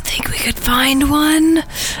 "Do you think we could find one?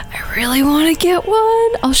 I really want to get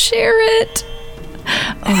one. I'll share it."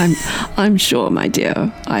 I'm sure, my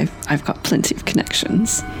dear. I've got plenty of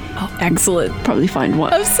connections. Oh, excellent. Probably find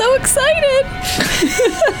one. I'm so excited.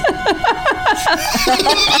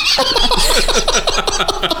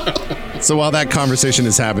 So while that conversation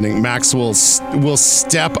is happening, Max will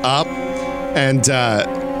step up and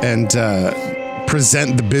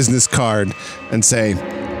present the business card and say,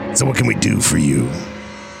 "So what can we do for you,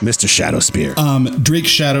 Mr. Shadowspear?" Drake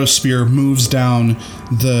Shadowspear moves down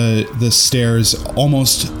the stairs,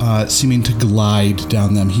 almost seeming to glide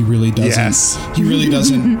down them. He really doesn't. Yes. He really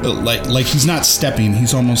doesn't like he's not stepping.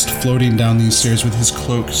 He's almost floating down these stairs with his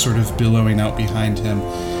cloak sort of billowing out behind him.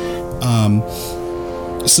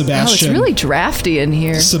 Sebastian. Oh, it's really drafty in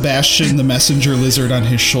here. Sebastian, the messenger lizard on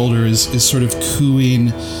his shoulder, is sort of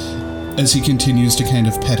cooing as he continues to kind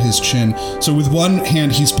of pet his chin. So with one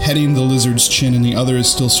hand, he's petting the lizard's chin, and the other is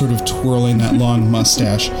still sort of twirling that long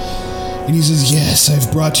mustache. And he says, "Yes,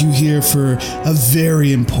 I've brought you here for a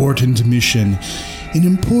very important mission. An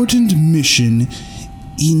important mission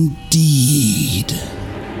indeed."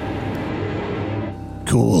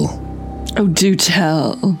 Cool. Oh, do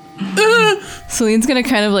tell. Celine's gonna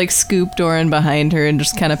kind of like scoop Doran behind her and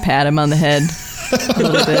just kind of pat him on the head a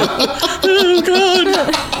little bit. Oh,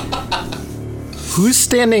 God. Who's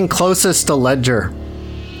standing closest to Ledger?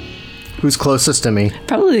 Who's closest to me?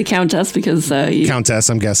 Probably the Countess, because Countess,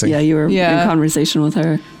 I'm guessing. Yeah, you were in conversation with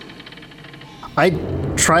her. I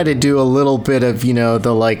try to do a little bit of,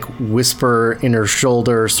 the like whisper in her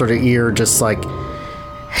shoulder, sort of ear, just like,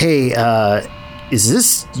 "Hey, is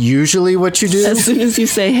this usually what you do?" As soon as you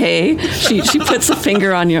say "hey," she puts a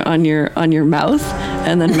finger on your mouth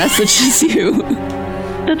and then messages you.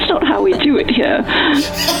 "That's not how we do it here."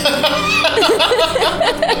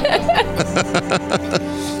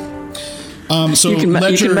 So you can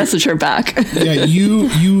Ledger, message her back. Yeah,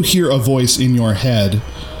 you hear a voice in your head,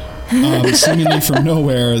 seemingly from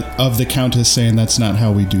nowhere, of the Countess saying, "That's not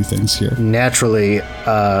how we do things here." Naturally,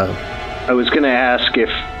 I was going to ask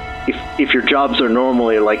if your jobs are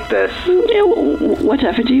normally like this.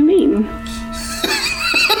 Whatever do you mean?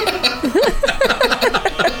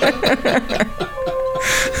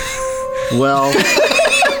 Well,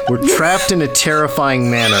 we're trapped in a terrifying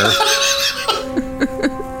manner.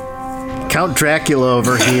 Count Dracula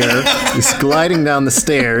over here is gliding down the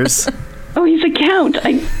stairs. Oh, he's a count.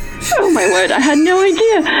 Oh my word, I had no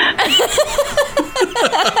idea.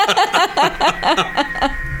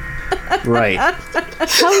 Right.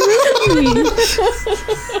 How rude.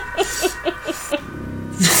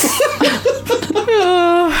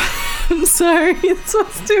 Oh, I'm sorry. This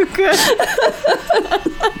was too good.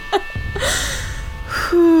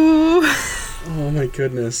 Oh, my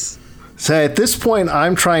goodness. So at this point,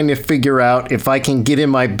 I'm trying to figure out if I can get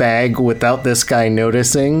in my bag without this guy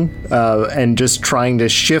noticing, and just trying to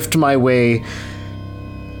shift my way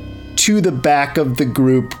to the back of the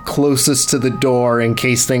group closest to the door in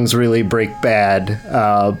case things really break bad.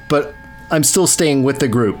 But I'm still staying with the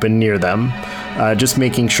group and near them, just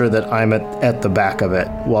making sure that I'm at the back of it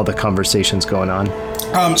while the conversation's going on.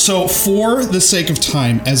 So for the sake of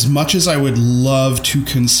time, as much as I would love to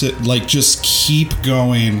just keep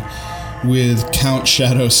going with Count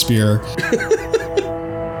Shadowspear,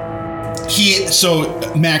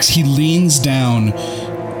 Max, he leans down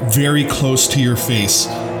very close to your face,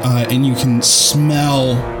 and you can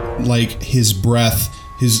smell like his breath,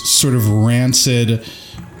 his sort of rancid,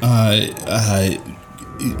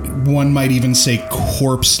 one might even say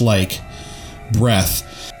corpse-like breath.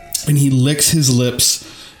 and he licks his lips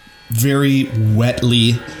very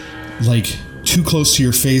wetly, like too close to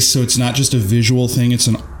your face, so it's not just a visual thing, it's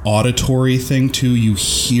an auditory thing too. You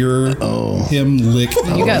hear him lick.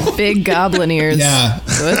 You got big goblin ears. Yeah.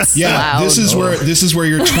 So it's Yeah, loud. this is where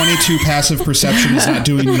your 22 passive perception is not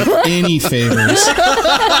doing you any favors.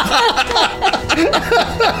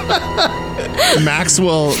 Max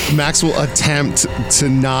will attempt to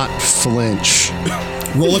not flinch.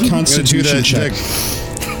 Roll a Constitution check.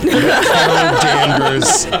 The Carol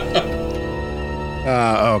Danvers.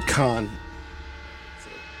 Con.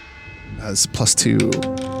 That's +2.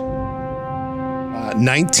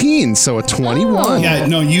 19, so a 21. Yeah,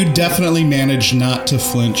 no, you definitely manage not to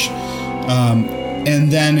flinch.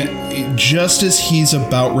 And then, just as he's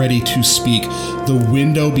about ready to speak, the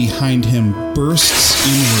window behind him bursts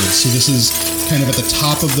inward. So this is kind of at the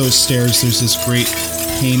top of those stairs. There's this great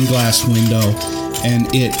pane glass window, and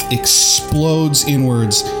it explodes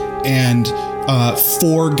inwards, and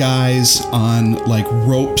 4 guys on like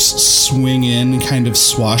ropes swing in, kind of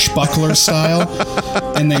swashbuckler style,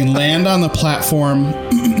 and they land on the platform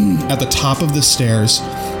at the top of the stairs.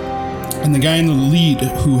 And the guy in the lead,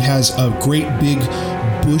 who has a great big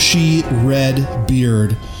bushy red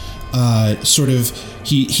beard,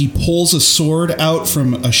 he pulls a sword out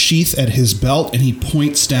from a sheath at his belt, and he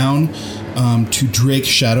points down to Drake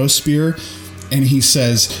Shadowspear, and he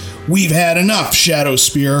says, "We've had enough,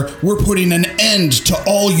 Shadowspear. We're putting an end to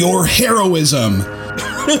all your heroism."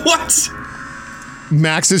 What?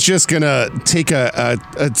 Max is just gonna take a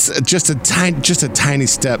tiny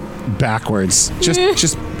step backwards, just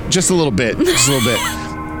a little bit,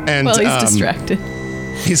 and Well, he's distracted.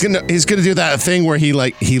 He's gonna do that thing where he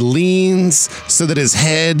leans so that his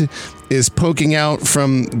head is poking out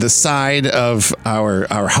from the side of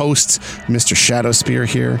our host, Mr. Shadowspear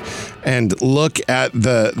here, and look at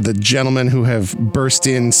the gentlemen who have burst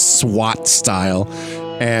in SWAT style,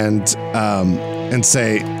 and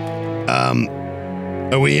say,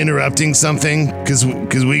 "Are we interrupting something? Because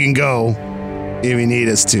we can go if you need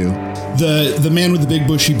us to." The man with the big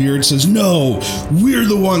bushy beard says, "No, we're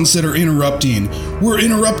the ones that are interrupting. We're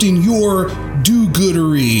interrupting your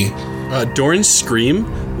do-goodery." Doran's scream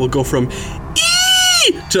will go from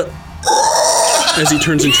 "ee" to as he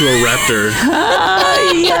turns into a raptor.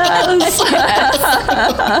 Yes!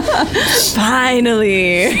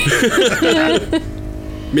 Finally!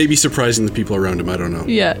 Maybe surprising the people around him, I don't know.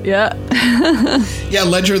 Yeah. Yeah,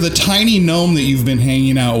 Ledger, the tiny gnome that you've been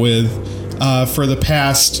hanging out with for the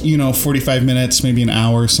past, 45 minutes, maybe an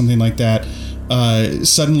hour, something like that,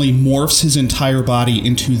 suddenly morphs his entire body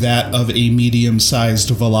into that of a medium-sized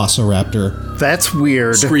velociraptor. That's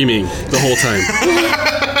weird. Screaming the whole time.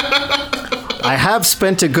 I have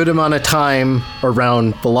spent a good amount of time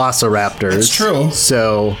around velociraptors. That's true.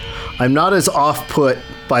 So I'm not as off-put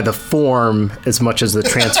by the form as much as the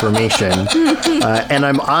transformation. And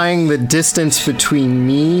I'm eyeing the distance between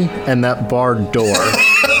me and that barred door.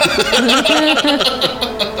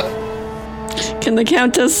 Can the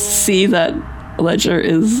Countess see that Ledger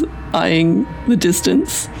is eyeing the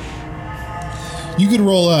distance? You could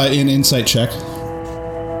roll an insight check.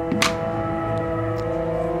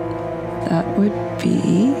 That would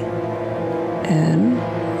be an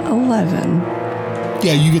 11.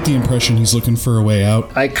 Yeah, you get the impression he's looking for a way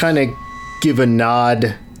out. I kind of give a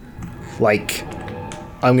nod, like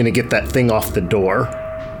I'm going to get that thing off the door.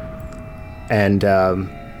 And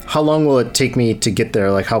how long will it take me to get there?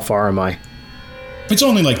 Like, how far am I? It's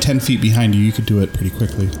only like 10 feet behind you. You could do it pretty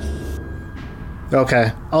quickly.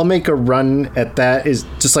 Okay. I'll make a run at that. Is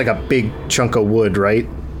just like a big chunk of wood, right?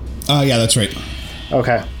 Yeah, that's right.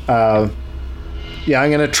 Okay. Yeah,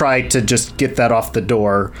 I'm going to try to just get that off the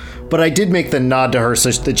door. But I did make the nod to her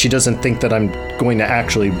so that she doesn't think that I'm going to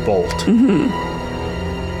actually bolt. Mm-hmm.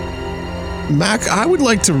 Mac, I would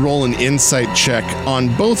like to roll an insight check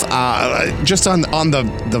on both, just on the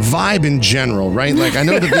vibe in general, right? Like, I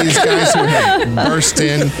know that these guys who have burst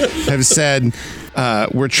in have said,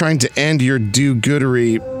 we're trying to end your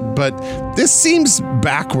do-goodery, but this seems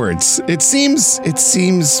backwards. It seems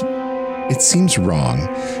wrong.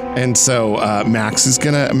 And so Max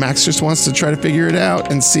just wants to try to figure it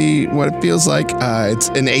out and see what it feels like. It's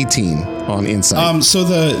an 18 on insight. So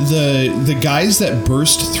the guys that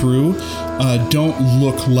burst through don't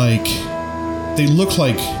look like, they look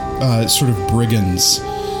like sort of brigands,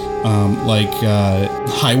 like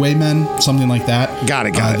highwaymen, something like that. Got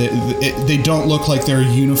it. They don't look like they're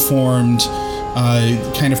uniformed,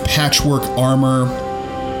 kind of patchwork armor,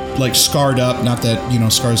 like scarred up. Not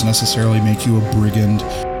that, scars necessarily make you a brigand,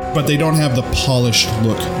 but they don't have the polished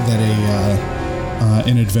look that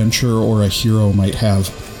an adventurer or a hero might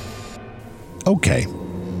have. Okay.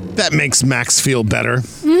 That makes Max feel better.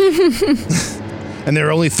 And there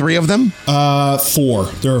are only 3 of them? 4.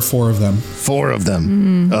 There are 4 of them. 4 of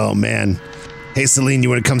them. Oh, man. Hey, Celine, you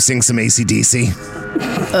want to come sing some AC/DC?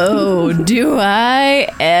 Oh, do I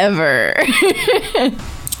ever.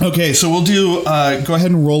 Okay, so we'll do, go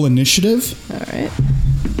ahead and roll initiative. All right.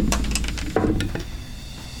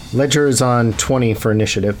 Ledger is on 20 for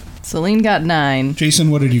initiative. Celine got 9.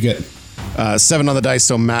 Jason, what did you get? 7 on the dice,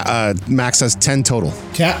 so Max has 10 total.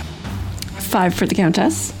 Kat? 5 for the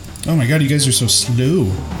Countess. Oh my god, you guys are so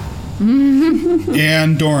slow.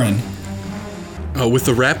 And Doran? Oh, with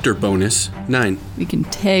the Raptor bonus, 9. We can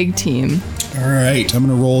tag team. All right, I'm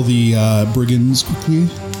going to roll the brigands quickly.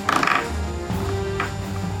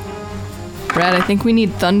 Brad, I think we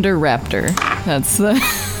need Thunder Raptor. That's the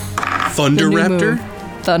Thunder the new Raptor?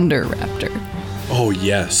 move. Thunder Raptor. Oh,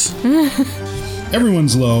 yes.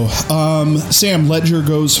 Everyone's low. Sam, Ledger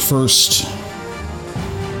goes first.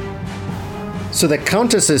 So the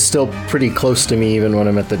Countess is still pretty close to me even when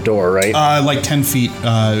I'm at the door, right? Like 10 feet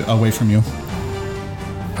away from you.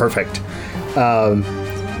 Perfect.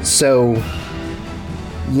 So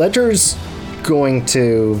Ledger's going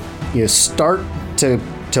to start to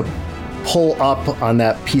pull up on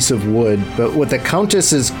that piece of wood, but what the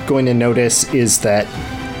Countess is going to notice is that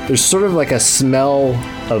there's sort of like a smell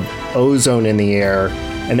of ozone in the air,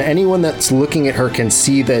 and anyone that's looking at her can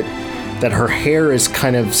see that her hair is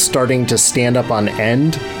kind of starting to stand up on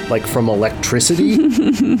end, like from electricity.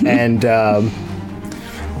 and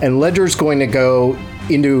Ledger's going to go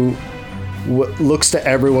into what looks to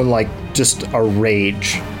everyone like just a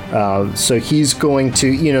rage. So he's going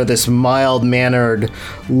to, this mild-mannered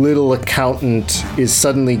little accountant is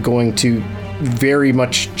suddenly going to very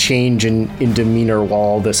much change in demeanor while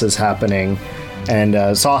all this is happening.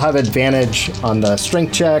 And so I'll have advantage on the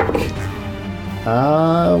strength check,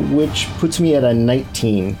 which puts me at a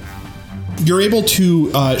 19. You're able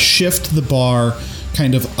to shift the bar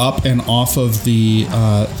kind of up and off of the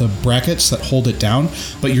brackets that hold it down,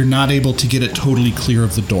 but you're not able to get it totally clear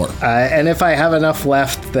of the door. And if I have enough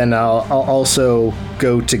left, then I'll also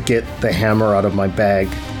go to get the hammer out of my bag.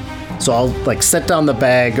 So I'll set down the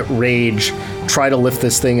bag, rage, try to lift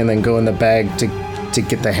this thing, and then go in the bag to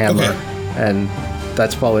get the hammer. Okay. And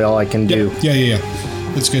that's probably all I can do. Yeah.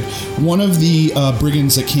 That's good. One of the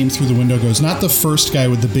brigands that came through the window goes, not the first guy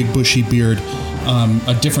with the big bushy beard,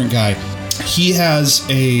 a different guy. He has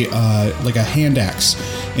a hand axe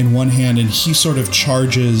in one hand, and he sort of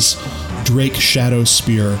charges Drake Shadow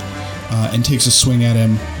Spear and takes a swing at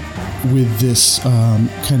him with this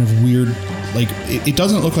kind of weird, it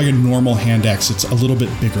doesn't look like a normal hand axe. It's a little bit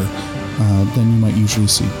bigger than you might usually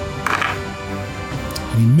see.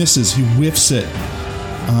 And he misses. He whiffs it.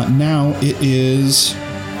 Now it is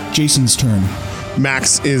Jason's turn.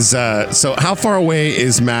 Max is so how far away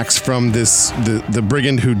is Max from the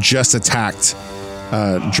brigand who just attacked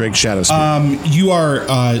Drake Shadow Spear? You are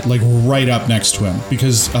right up next to him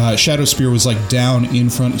because Shadow Spear was down in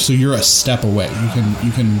front, so you're a step away.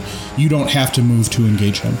 You don't have to move to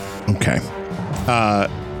engage him. Okay.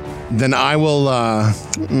 Then I will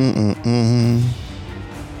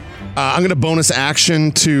I'm going to bonus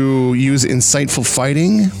action to use Insightful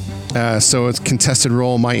Fighting. So it's contested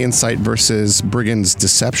roll, my insight versus Brigand's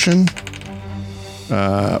Deception.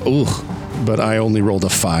 But I only rolled a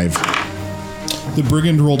 5. The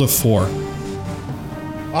Brigand rolled a 4.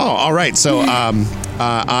 Oh, all right. So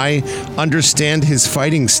I understand his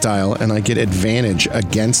fighting style, and I get advantage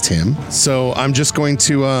against him. So I'm just going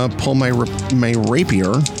to pull my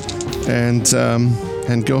rapier and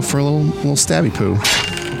go for a little stabby poo.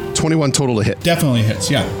 21 total to hit. Definitely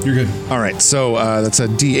hits. Yeah, you're good. All right, so that's a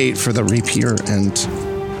D8 for the rapier and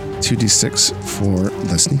 2D6 for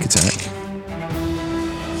the sneak attack.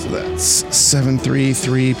 So that's 7, 3,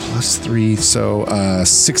 3 plus 3, so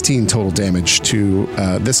 16 total damage to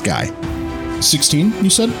this guy. 16,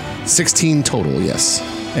 you said? 16 total, yes.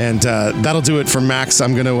 And that'll do it for Max.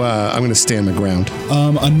 I'm gonna stand my ground.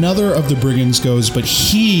 Another of the brigands goes, but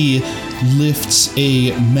he lifts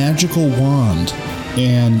a magical wand.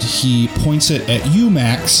 And he points it at you,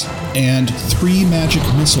 Max, and 3 magic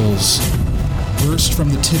missiles burst from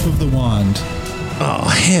the tip of the wand. Oh,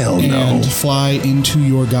 hell no. And fly into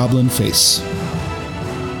your goblin face.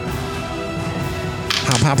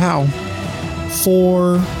 Pow, pow, pow.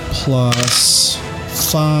 4 plus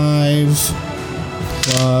 5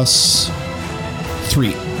 plus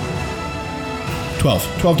 3.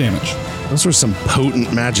 12 damage. Those were some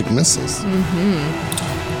potent magic missiles. Mm-hmm.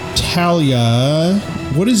 Talia,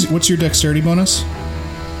 what's your dexterity bonus?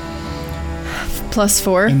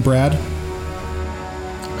 +4. And Brad?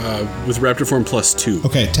 With Raptor form +2.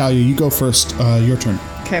 Okay, Talia, you go first. Your turn.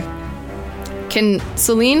 Okay. Can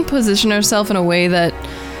Celine position herself in a way that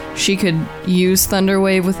she could use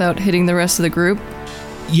Thunderwave without hitting the rest of the group?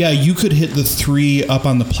 Yeah, you could hit the 3 up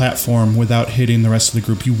on the platform without hitting the rest of the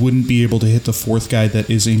group. You wouldn't be able to hit the 4th guy that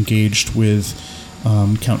is engaged with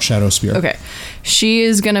Count Shadow Spear. Okay. She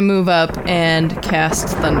is going to move up and cast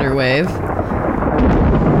Thunderwave.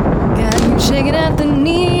 Got you shaking at the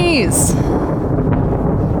knees.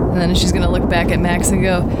 And then she's going to look back at Max and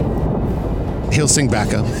go, He'll sing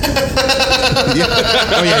back up. Yeah.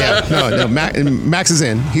 Oh yeah. No. Max is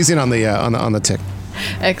in. He's in on the tick.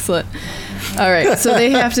 excellent. All right, so they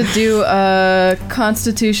have to do a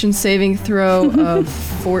Constitution saving throw of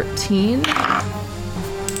 14.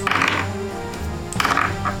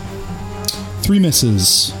 3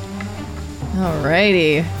 misses.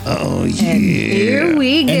 Alrighty. Oh yeah. And here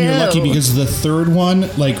we go. And you're lucky because the 3rd one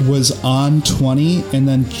was on 20 and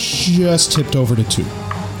then just tipped over to 2.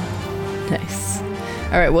 Nice.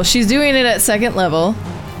 All right, well, she's doing it at 2nd level.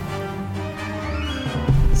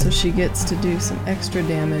 So she gets to do some extra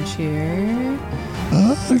damage here.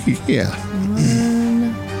 Yeah.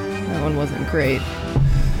 That one wasn't great.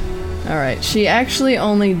 All right, she actually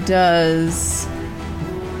only does...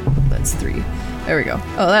 That's 3. There we go.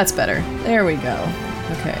 Oh, that's better. There we go.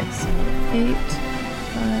 Okay, so 8,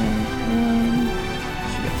 5, 1.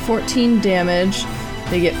 She got 14 damage.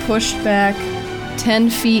 They get pushed back 10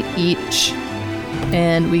 feet each.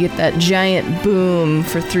 And we get that giant boom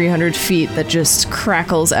for 300 feet that just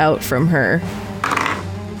crackles out from her.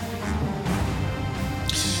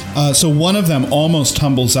 So one of them almost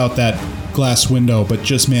tumbles out that glass window, but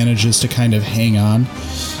just manages to kind of hang on.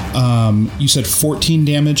 You said 14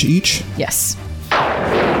 damage each? Yes.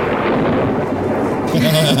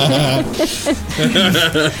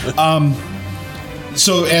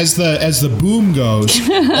 So as the boom goes,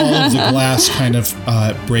 all of the glass kind of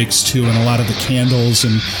breaks too, and a lot of the candles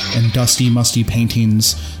and dusty, musty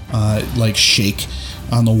paintings shake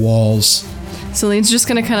on the walls. Celine's just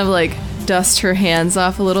gonna kind of dust her hands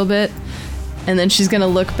off a little bit, and then she's gonna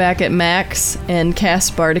look back at Max and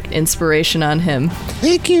cast Bardic Inspiration on him.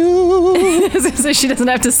 Thank you. So she doesn't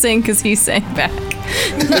have to sing because he sang back.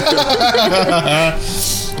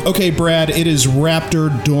 Okay, Brad, it is Raptor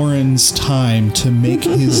Doran's time to make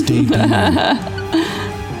his debut.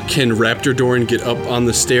 Can Raptor Doran get up on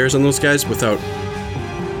the stairs on those guys without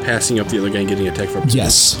passing up the other guy and getting attacked from?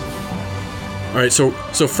 Yes. All right, so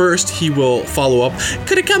first he will follow up.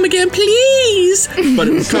 Could it come again, please? But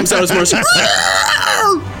it comes out as more.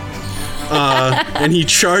 And he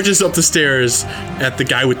charges up the stairs at the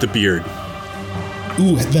guy with the beard.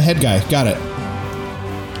 Ooh, the head guy. Got it.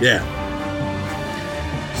 Yeah.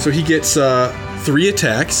 So he gets 3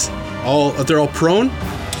 attacks. They're all prone?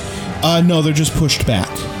 No, they're just pushed back.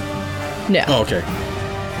 No. Oh, okay.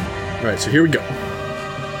 All right, so here we go.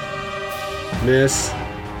 Miss.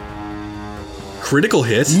 Critical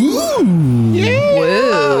hit. Ooh. Yeah.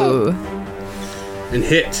 Whoa. And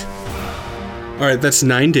hit. All right, that's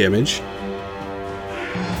 9 damage.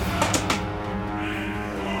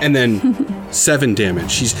 And then 7 damage.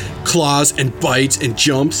 She's claws and bites and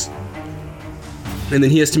jumps. And then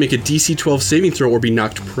he has to make a DC 12 saving throw or be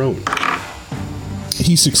knocked prone.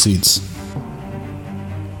 He succeeds.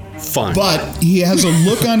 Fine. But he has a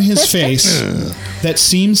look on his face that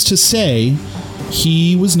seems to say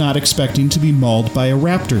he was not expecting to be mauled by a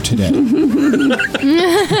raptor today.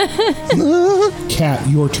 Kat,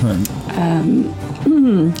 your turn.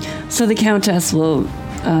 So the Countess will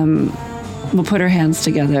put her hands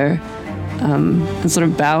together and sort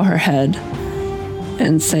of bow her head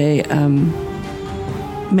and say,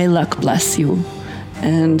 "May luck bless you."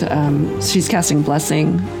 And she's casting bless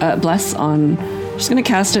on. She's going to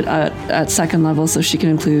cast it at 2nd level, so she can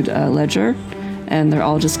include Ledger, and they're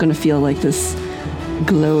all just going to feel like this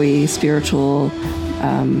glowy spiritual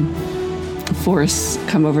force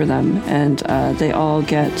come over them, and they all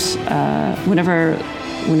get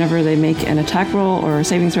whenever they make an attack roll or a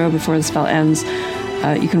saving throw before the spell ends,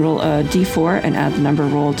 you can roll a d4 and add the number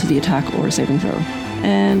rolled to the attack or saving throw.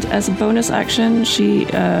 And as a bonus action, she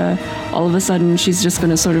all of a sudden she's just going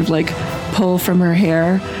to sort of pull from her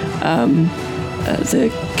hair the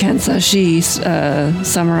Kansashi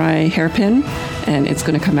samurai hairpin, and it's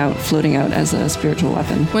going to come out floating out as a spiritual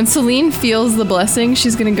weapon. When Celine feels the blessing,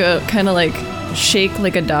 she's gonna go kind of shake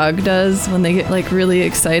like a dog does when they get really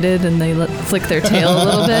excited and they flick their tail a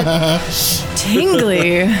little bit.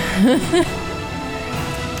 Tingly.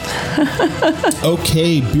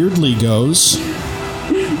 Okay, Beardley goes.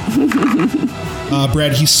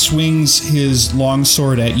 Brad, he swings his long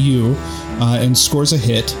sword at you and scores a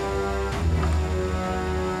hit.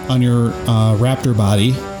 on your raptor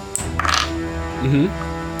body.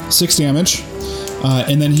 6 damage.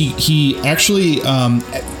 And then he actually,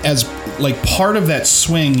 as like part of that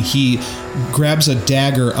swing, he grabs a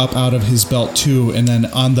dagger up out of his belt too, and then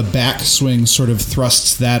on the back swing sort of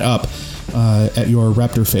thrusts that up at your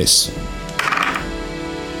raptor face.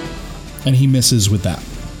 And he misses with that.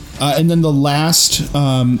 And then the last,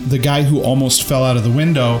 the guy who almost fell out of the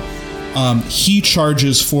window, he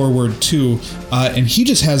charges forward too, and he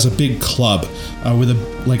just has a big club with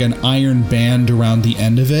an iron band around the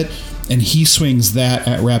end of it, and he swings that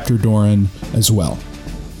at Raptor Doran as well.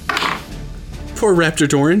 Poor Raptor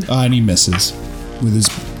Doran. And he misses with his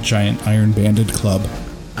giant iron banded club.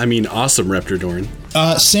 I mean, awesome Raptor Doran.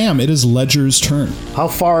 Sam, it is Ledger's turn. How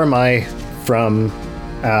far am I from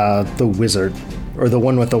the wizard? Or the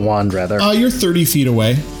one with the wand, rather? You're 30 feet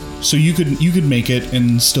away, so you could make it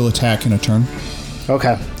and still attack in a turn.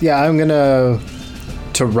 Okay. Yeah, I'm gonna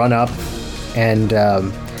run up, and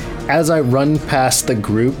as I run past the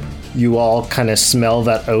group, you all kind of smell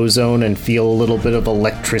that ozone and feel a little bit of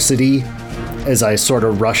electricity as I sort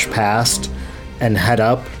of rush past and head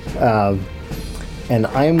up. And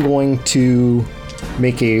I'm going to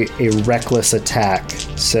make a reckless attack.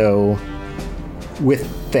 So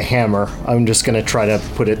with the hammer, I'm just going to try to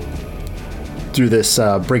put it through this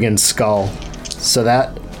brigand's skull. So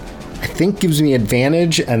that, I think, gives me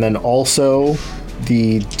advantage, and then also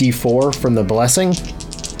the D4 from the blessing.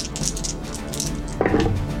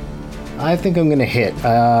 I think I'm going to hit.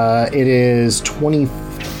 It is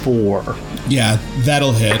 24. Yeah,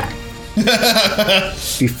 that'll hit.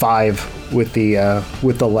 Be 5 with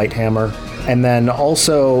the light hammer. And then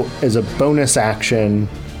also, as a bonus action,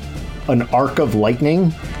 an arc of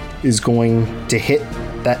lightning is going to hit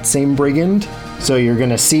that same brigand. So you're going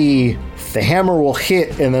to see the hammer will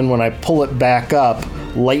hit, and then when I pull it back up,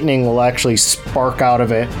 lightning will actually spark out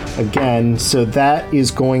of it again. So that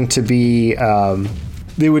is going to be...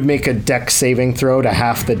 they would make a dex saving throw to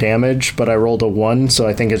half the damage, but I rolled a 1, so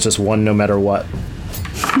I think it's just 1 no matter what.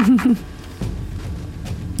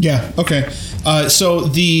 Yeah, okay. So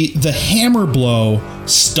the hammer blow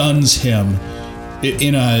stuns him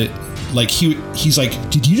in a... Like, he's like,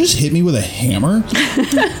 did you just hit me with a hammer?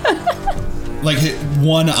 Like,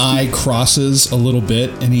 one eye crosses a little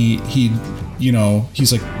bit, and he you know,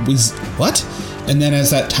 he's like, what? And then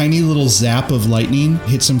as that tiny little zap of lightning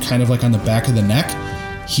hits him kind of like on the back of the neck,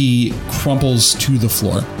 he crumples to the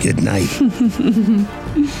floor. Good night.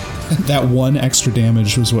 That 1 extra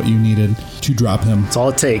damage was what you needed to drop him. That's all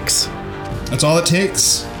it takes. That's all it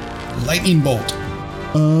takes. Lightning bolt.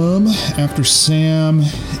 After Sam,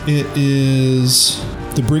 it is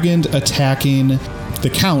the brigand attacking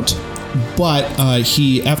the Count, but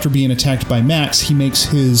he, after being attacked by Max, he makes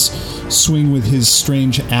his swing with his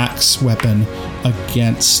strange axe weapon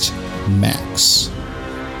against Max.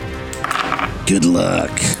 Good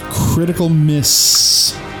luck. Critical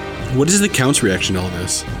miss. What is the Count's reaction to all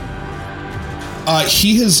this?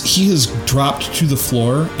 He has dropped to the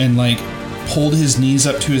floor and like pulled his knees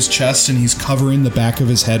up to his chest, and he's covering the back of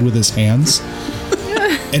his head with his hands.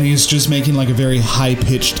 And he's just making like a very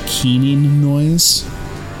high-pitched keening noise.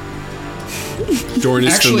 Doran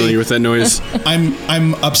is familiar with that noise.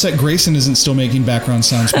 I'm upset Grayson isn't still making background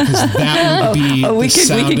sounds, because that would be we the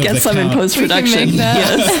sound could of get the some Count. in post-production.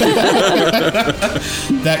 Yes.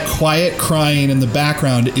 That quiet crying in the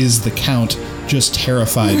background is the Count, just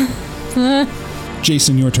terrified.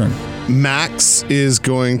 Jason, your turn. Max is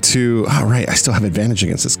going to... Oh, right. I still have advantage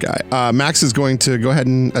against this guy. Max is going to go ahead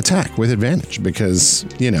and attack with advantage because,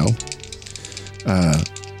 you know,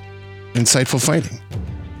 insightful fighting.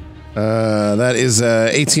 That is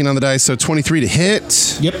 18 on the dice, so 23 to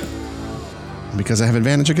hit. Yep. Because I have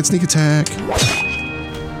advantage, I get sneak attack.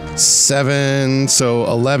 7, so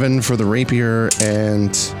 11 for the rapier,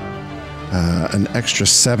 and an extra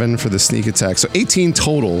 7 for the sneak attack. So 18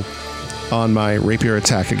 total on my rapier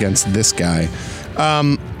attack against this guy.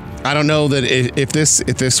 I don't know that if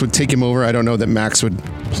this would take him over, I don't know that Max would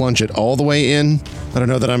plunge it all the way in. I don't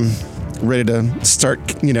know that I'm ready to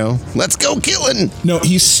start, you know, let's go killing. No,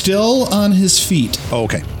 he's still on his feet. Oh,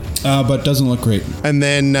 okay. But doesn't look great. And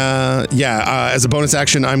then, as a bonus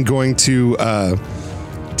action, I'm going to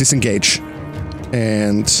disengage.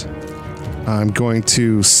 And I'm going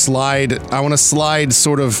to slide. I want to slide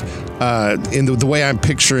sort of in the way I'm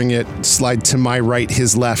picturing it, slide to my right,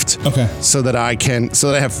 his left. Okay. So that I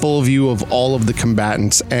have full view of all of the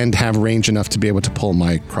combatants and have range enough to be able to pull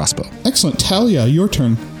my crossbow. Excellent. Talia, your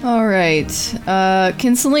turn. All right.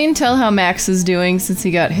 Can Celine tell how Max is doing since he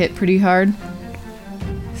got hit pretty hard?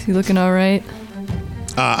 Is he looking all right?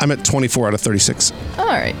 I'm at 24 out of 36. All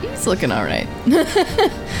right, he's looking all right.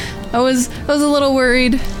 I was a little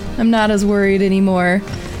worried. I'm not as worried anymore.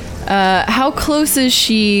 How close is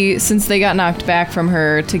she, since they got knocked back from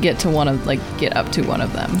her, to get up to one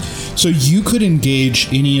of them? So you could engage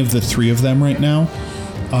any of the three of them right now.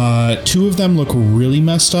 Two of them look really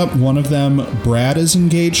messed up. One of them Brad is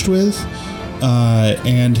engaged with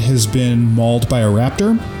and has been mauled by a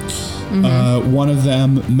raptor. One of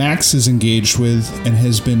them Max is engaged with and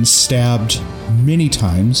has been stabbed many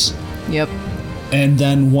times. Yep. And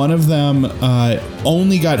then one of them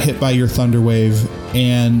only got hit by your Thunderwave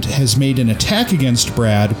and has made an attack against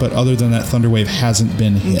Brad, but other than that, Thunderwave hasn't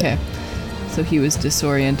been hit. Okay. So he was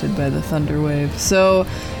disoriented by the Thunderwave. So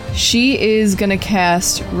she is going to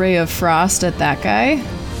cast Ray of Frost at that guy.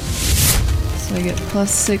 So I get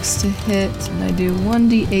 +6 to hit, and I do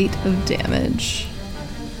 1d8 of damage.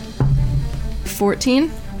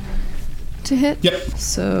 14 to hit? Yep.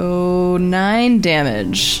 So 9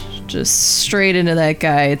 damage. Just straight into that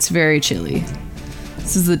guy. It's very chilly.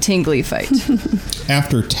 This is the tingly fight.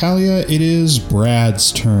 After Talia, it is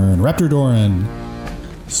Brad's turn. Raptor Doran.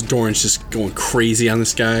 So Doran's just going crazy on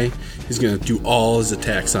this guy. He's going to do all his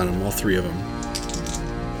attacks on him, all three of them.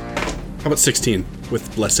 How about 16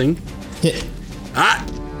 with Blessing? Hit. Ah!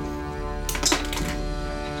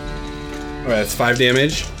 Alright, that's 5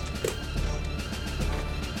 damage.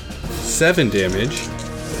 7 damage.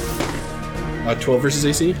 12 versus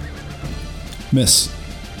AC? Miss.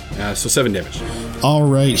 So 7 damage. All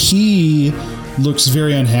right. He looks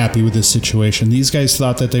very unhappy with this situation. These guys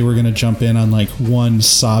thought that they were going to jump in on like one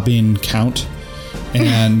sobbing count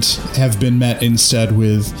and have been met instead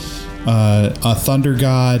with a thunder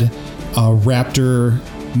god, a raptor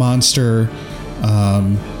monster, a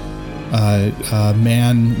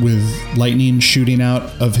man with lightning shooting out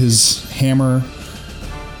of his hammer,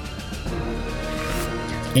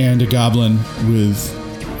 and a goblin with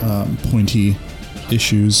pointy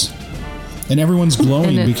issues. And everyone's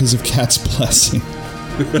glowing because of Cat's blessing.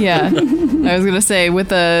 Yeah. I was going to say,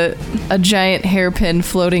 with a giant hairpin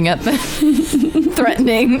floating at them,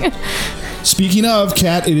 threatening. Speaking of,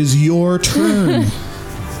 Cat, it is your turn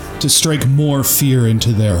to strike more fear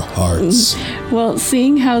into their hearts. Well,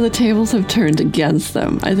 seeing how the tables have turned against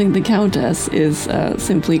them, I think the Countess is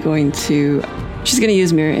simply going to... She's going to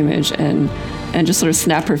use Mirror Image and just sort of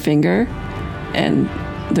snap her finger, and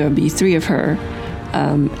there'll be 3 of her,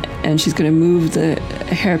 and she's going to move the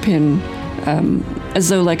hairpin as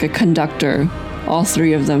though like a conductor, all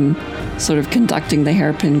 3 of them sort of conducting the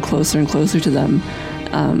hairpin closer and closer to them.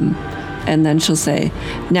 And then she'll say,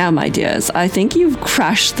 "Now, my dears, I think you've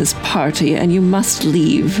crashed this party and you must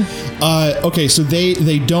leave." Okay, so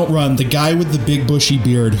they don't run. The guy with the big bushy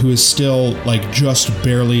beard, who is still like just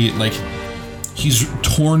barely like he's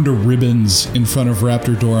torn to ribbons in front of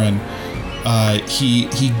Raptor Doran.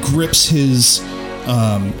 He grips his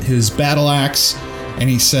battle axe and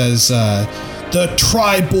he says, "The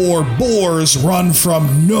Tribor boars run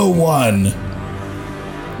from no one."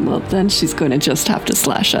 Well, then she's going to just have to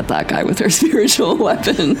slash at that guy with her spiritual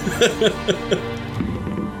weapon.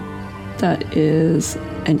 That is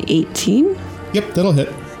an 18. Yep, that'll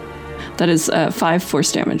hit. That is 5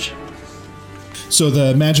 force damage. So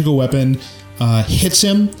the magical weapon hits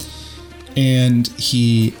him, and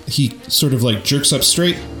he sort of like jerks up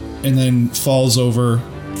straight and then falls over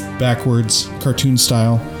backwards, cartoon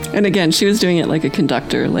style. And again, she was doing it like a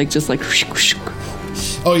conductor, like just like...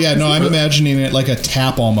 Oh yeah, no, I'm imagining it like a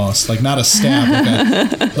tap almost, like not a stab,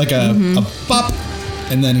 like a bop,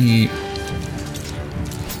 and then he...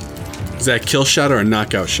 Is that a kill shot or a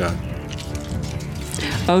knockout shot?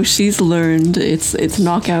 Oh, she's learned it's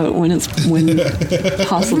knockout when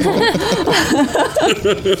possible.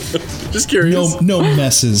 Just curious. No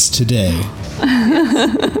messes today.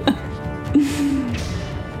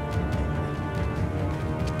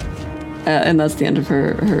 And that's the end of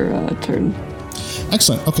her turn.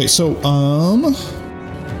 Excellent. Okay, so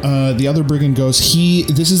the other brigand goes.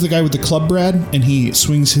 This is the guy with the club, Brad, and he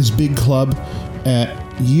swings his big club at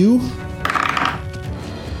you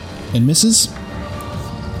and misses,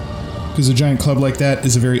 because a giant club like that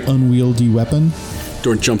is a very unwieldy weapon.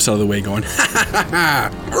 Doran jumps out of the way, going,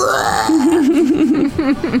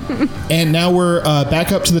 And now we're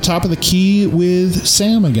back up to the top of the key with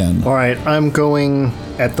Sam again. All right, I'm going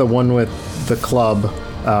at the one with the club.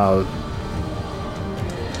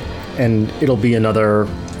 And it'll be another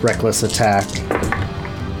reckless attack.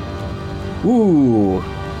 Ooh.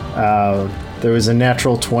 There was a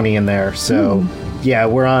natural 20 in there, so yeah,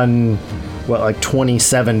 we're on like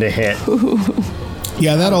 27 to hit.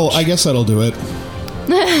 Yeah, I guess that'll do it.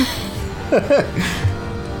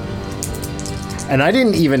 And I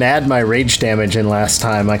didn't even add my rage damage in last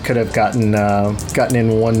time. I could have gotten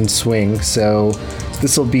in one swing. So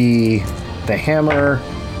this will be the hammer.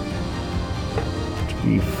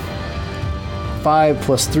 5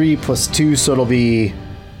 plus 3 plus 2, so it'll be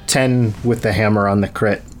 10 with the hammer on the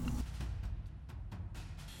crit.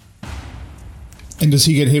 And does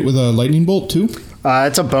he get hit with a lightning bolt too?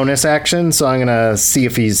 It's a bonus action, so I'm gonna see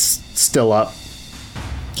if he's still up.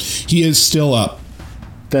 He is still up.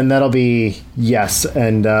 Then that'll be yes,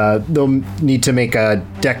 and they'll need to make a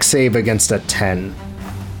dex save against a 10.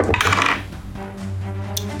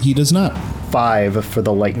 He does not. 5 for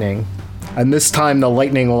the lightning. And this time the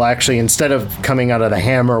lightning will actually, instead of coming out of the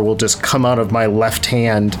hammer, will just come out of my left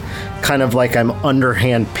hand, kind of like I'm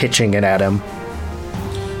underhand pitching it at him.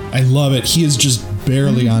 I love it. He is just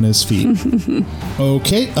barely on his feet.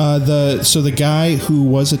 Okay, so the guy who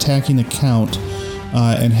was attacking the Count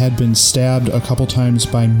and had been stabbed a couple times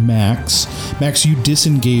by Max. Max, you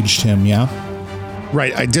disengaged him, yeah?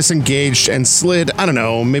 Right, I disengaged and slid, I don't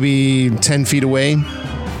know, maybe 10 feet away.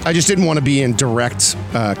 I just didn't want to be in direct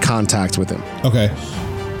contact with him. Okay.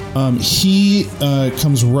 He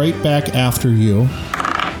comes right back after you,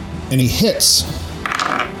 and he hits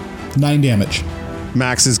 9 damage.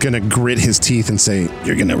 Max is going to grit his teeth and say,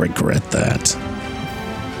 "You're going to regret that."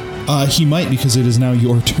 He might, because it is now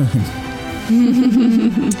your turn.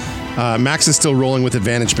 Max is still rolling with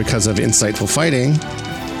advantage because of insightful fighting.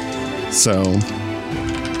 So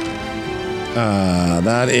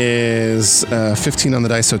that is 15 on the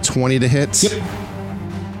dice, so 20 to hit. Yep.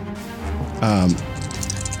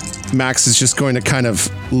 Max is just going to kind of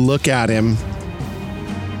look at him,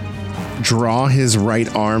 draw his right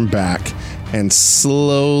arm back, and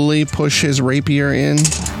slowly push his rapier in.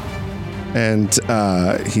 And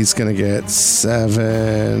he's going to get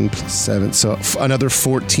 7 plus 7. So another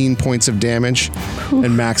 14 points of damage. Ooh.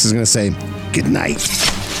 And Max is going to say, "Good night."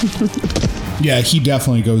 Yeah, he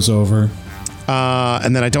definitely goes over.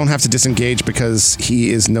 And then I don't have to disengage because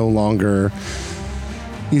he is no longer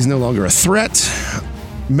a threat.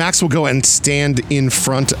 Max will go and stand in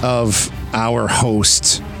front of our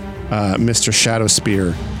host, Mr.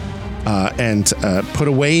 Shadowspear. And put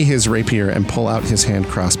away his rapier and pull out his hand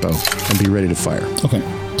crossbow and be ready to fire. Okay.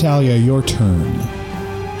 Talia, your turn.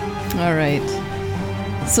 All right.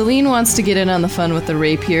 Celine wants to get in on the fun with the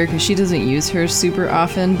rapier because she doesn't use hers super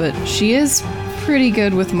often, but she is pretty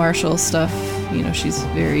good with martial stuff. You know, she's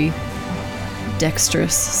very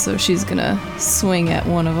dexterous, so she's gonna swing at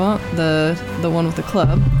one of them, the one with the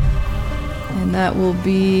club, and that will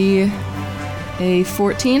be a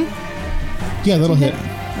 14. Yeah, that'll hit.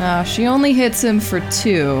 She only hits him for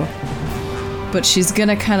 2, but she's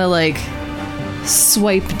gonna kind of like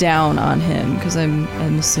swipe down on him because I'm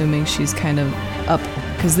assuming she's kind of up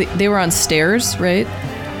because they were on stairs, right?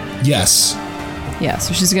 Yes. Yeah,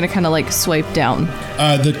 so she's gonna kind of like swipe down.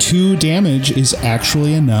 The 2 damage is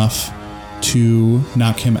actually enough to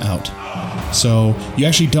knock him out. So you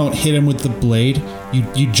actually don't hit him with the blade.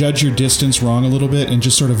 You judge your distance wrong a little bit and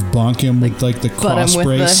just sort of bonk him with like the cross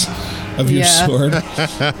brace of your sword.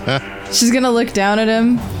 She's gonna look down at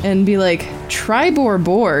him and be like, "Tribor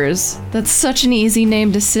Boars? That's such an easy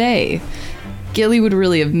name to say. Gilly would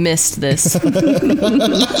really have missed this."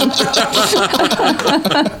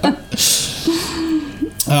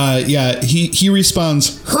 He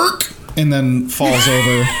responds, "Herk!" and then falls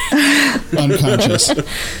over unconscious.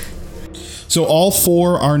 So all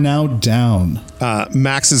 4 are now down.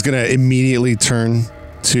 Max is going to immediately turn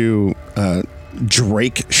to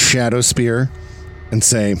Drake Shadowspear and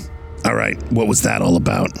say, "All right, what was that all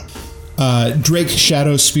about?" Drake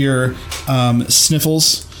Shadowspear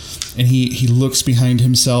sniffles, and he looks behind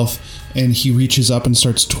himself, and he reaches up and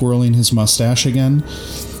starts twirling his mustache again.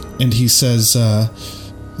 And he says,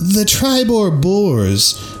 "The Tribor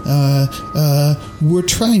Boars were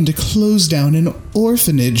trying to close down an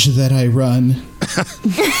orphanage that I run."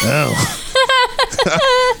 Oh.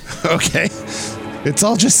 Okay. It's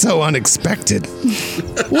all just so unexpected.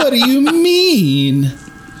 What do you mean?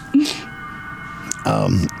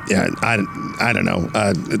 Yeah, I don't know.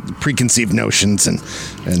 Preconceived notions and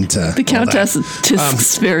the Countess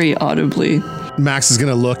tisks very audibly. Max is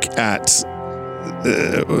going to look at.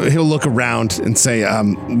 He'll look around and say,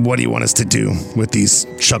 "What do you want us to do with these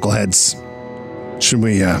chuckleheads? Should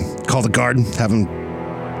we call the guard, have them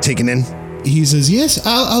taken in?" He says, "Yes,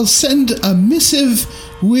 I'll send a missive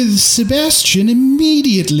with Sebastian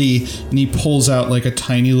immediately." And he pulls out like a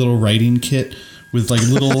tiny little writing kit with like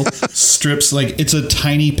little strips. Like it's a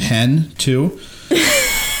tiny pen too.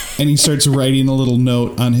 And he starts writing a little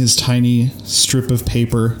note on his tiny strip of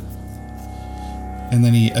paper. And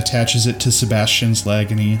then he attaches it to Sebastian's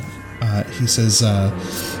leg and he he says,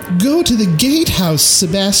 "Go to the gatehouse,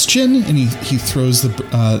 Sebastian," and he throws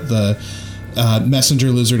the messenger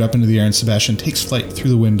lizard up into the air, and Sebastian takes flight through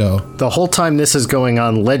the window. The whole time this is going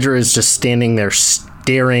on, Ledger is just standing there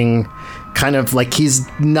staring, kind of like he's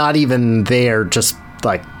not even there, just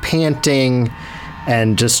like panting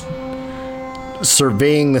and just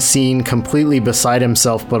surveying the scene, completely beside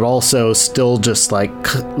himself, but also still just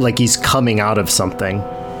like he's coming out of something.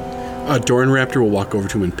 Doran Raptor will walk over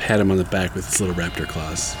to him and pat him on the back with his little raptor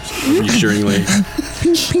claws, reassuringly.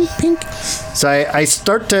 Pink, pink, pink. So I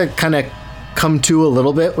start to kind of come to a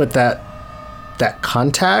little bit with that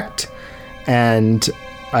contact, and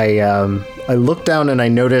I look down and I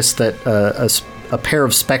notice that a pair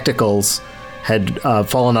of spectacles had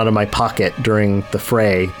fallen out of my pocket during the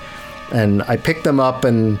fray, and I pick them up,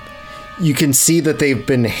 and you can see that they've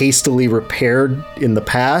been hastily repaired in the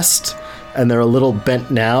past, and they're a little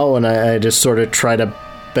bent now, and I just sort of try to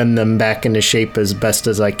bend them back into shape as best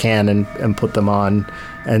as I can and put them on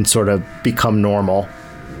and sort of become normal.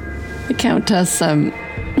 The Countess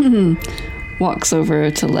walks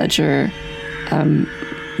over to Ledger,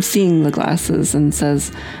 seeing the glasses, and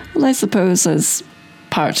says, "Well, I suppose as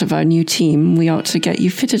part of our new team, we ought to get you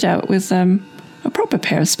fitted out with a proper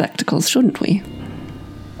pair of spectacles, shouldn't we?"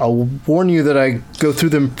 I'll warn you that I go through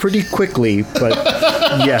them pretty quickly, but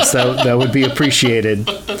yes, that would be appreciated.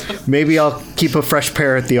 Maybe I'll keep a fresh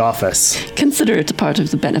pair at the office. Consider it a part of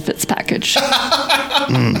the benefits package.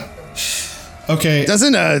 Okay.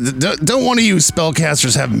 Don't one of you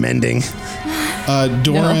spellcasters have mending?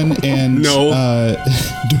 Doran and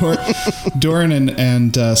Doran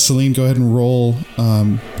and Celine, go ahead and roll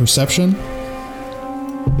perception.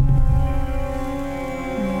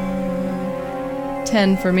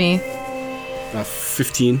 10 for me.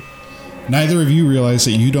 15. Neither of you realize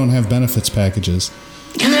that you don't have benefits packages.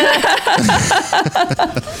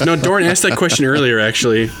 No, Doran asked that question earlier,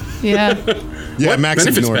 actually. Yeah. Yeah, What Max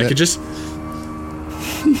benefits ignored packages? it.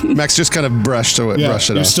 Max just kind of brushed it You're off.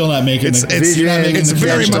 still not making It's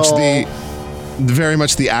very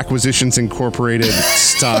much the Acquisitions Incorporated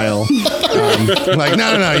style. Like,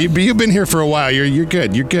 no, you've been here for a while. You're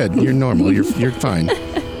good. You're normal. You're fine.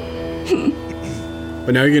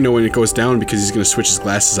 But now you're gonna know when it goes down because he's gonna switch his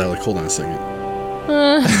glasses out. Like, hold on a second.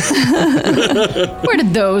 Where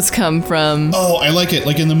did those come from? Oh, I like it.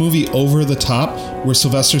 Like in the movie Over the Top, where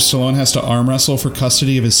Sylvester Stallone has to arm wrestle for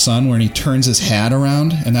custody of his son, when he turns his hat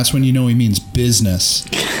around, and that's when you know he means business.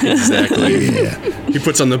 Exactly. Yeah. He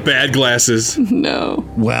puts on the bad glasses. No.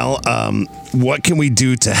 Well, what can we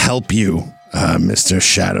do to help you, Mr.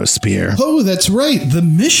 Shadowspear? Oh, that's right, the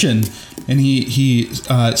mission. And he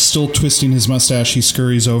still twisting his mustache, he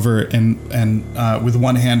scurries over and with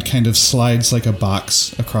one hand kind of slides like a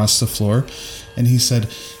box across the floor. And he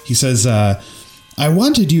says, I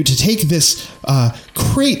wanted you to take this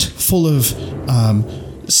crate full of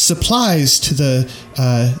supplies to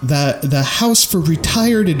the house for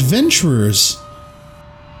retired adventurers.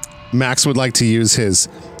 Max would like to use his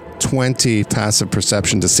 20 passive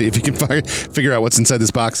perception to see if he can figure out what's inside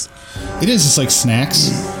this box. It is just like snacks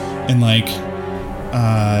and like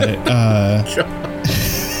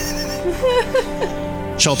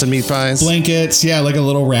Chalton meat pies, blankets, yeah, like a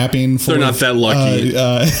little wrapping. They're not that lucky.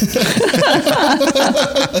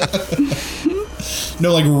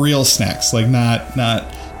 No, like real snacks, like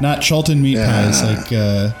not Chalton meat pies, like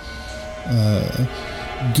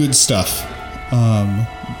good stuff.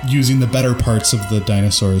 Using the better parts of the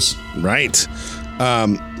dinosaurs. Right.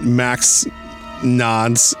 Max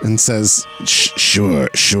nods and says, sure.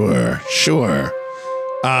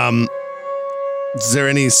 Is there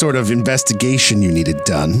any sort of investigation you needed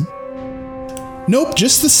done? Nope,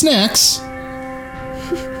 just the snacks.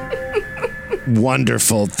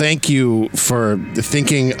 Wonderful. Thank you for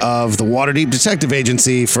thinking of the Waterdeep Detective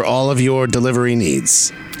Agency for all of your delivery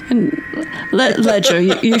needs. And Ledger,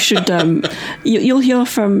 you should you'll hear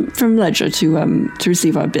from Ledger to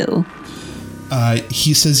receive our bill.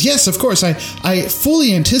 He says, yes, of course. I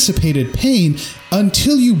fully anticipated paying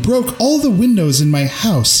until you broke all the windows in my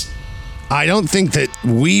house. I don't think that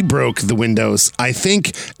we broke the windows. I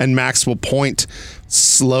think, and Max will point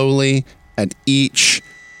slowly at each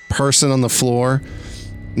person on the floor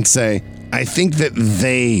and say, I think that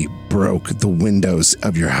they broke the windows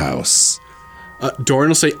of your house. Doran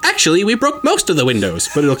will say, actually, we broke most of the windows,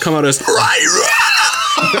 but it'll come out as,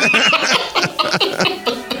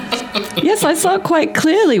 Yes, I saw it quite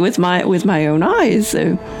clearly with my own eyes. So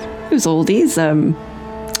it was all these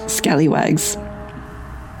scallywags.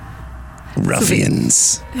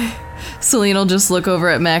 Ruffians. Celine will just look over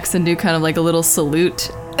at Max and do kind of like a little salute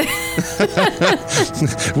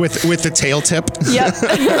with the tail tip. Yep.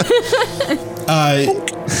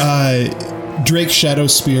 Drake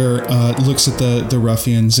Shadowspear looks at the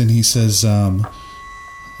ruffians and he says,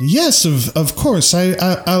 "Yes, of course.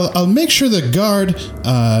 I'll make sure the guard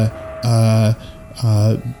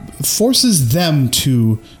forces them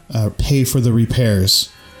to pay for the repairs."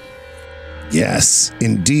 Yes,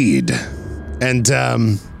 indeed. And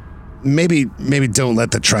maybe don't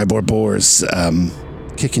let the Tribor boars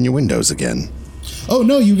kick in your windows again. Oh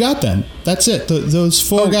no, you got them. That's it. Those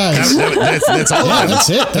four guys. That's all. Yeah, of them. that's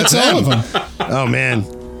it. That's all of them. Oh man,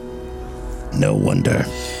 no wonder.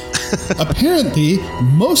 Apparently,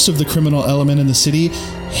 most of the criminal element in the city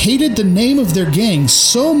hated the name of their gang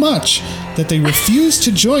so much that they refused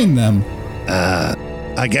to join them.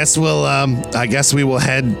 I guess we will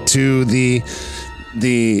head to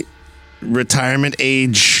the retirement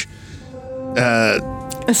age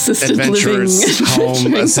Assisted adventurers living.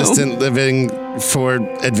 home, assistant living for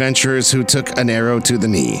adventurers who took an arrow to the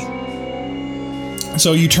knee.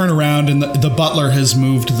 So you turn around and the butler has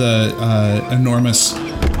moved the enormous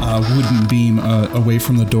wooden beam away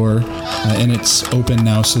from the door, and it's open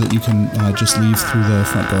now so that you can just leave through the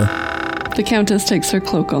front door. The Countess takes her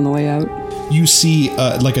cloak on the way out. You see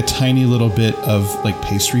like a tiny little bit of like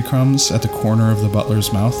pastry crumbs at the corner of the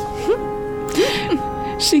butler's mouth.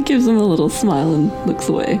 She gives him a little smile and looks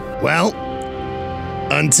away. Well,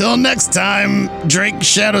 until next time, Drake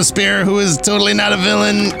Shadowspear, who is totally not a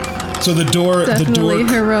villain. So the door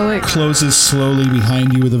heroic. closes slowly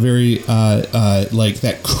behind you with a very like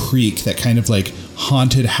that creak, that kind of like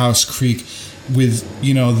haunted house creak, with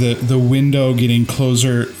the window getting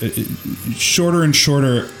closer, shorter and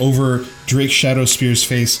shorter over Drake Shadowspear's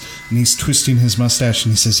face, and he's twisting his mustache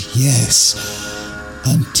and he says, "Yes,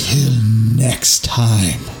 until next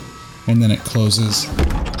time," and then it closes.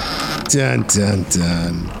 Dun dun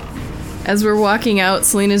dun. As we're walking out,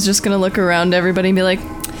 Selena's just gonna look around everybody and be like,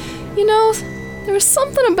 there was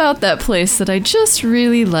something about that place that I just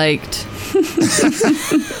really liked.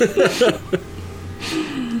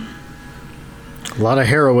 A lot of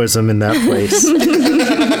heroism in that place.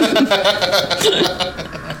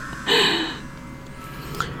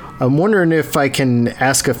 I'm wondering if I can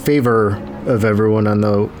ask a favor of everyone on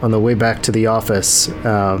the way back to the office.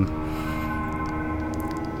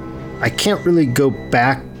 I can't really go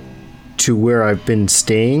back to where I've been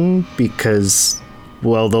staying because,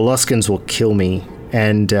 well, the Luskins will kill me.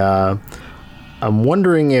 And I'm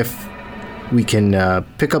wondering if we can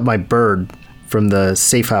pick up my bird from the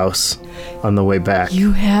safe house on the way back.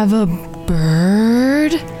 You have a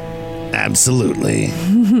bird? Absolutely.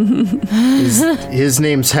 His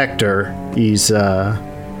name's Hector. He's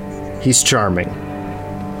charming.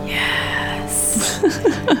 Yes.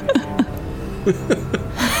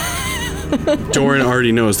 Doran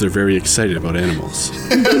already knows they're very excited about animals.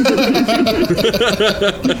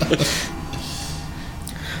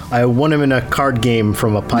 I won him in a card game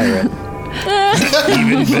from a pirate.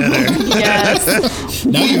 Even better. Yes.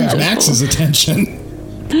 Now you have Max's attention.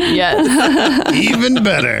 Yes. Even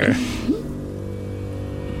better.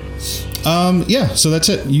 Yeah, so that's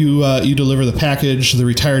it. You deliver the package. The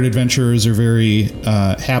retired adventurers are very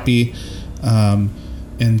happy, and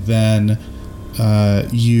then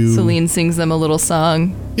Celine sings them a little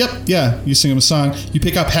song. Yep, yeah, you sing them a song. You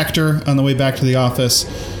pick up Hector on the way back to the office,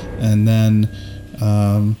 and then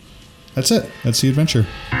that's it. That's the adventure.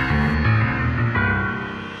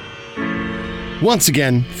 Once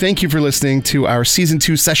again, thank you for listening to our Season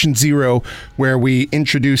 2, Session 0, where we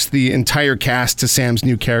introduced the entire cast to Sam's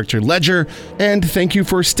new character, Ledger, and thank you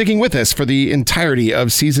for sticking with us for the entirety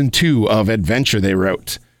of Season 2 of Adventure They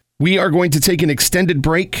Wrote. We are going to take an extended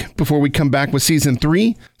break before we come back with Season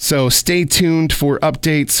 3, so stay tuned for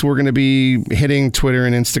updates. We're going to be hitting Twitter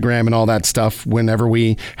and Instagram and all that stuff whenever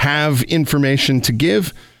we have information to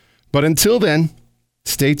give. But until then,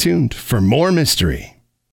 stay tuned for more mystery.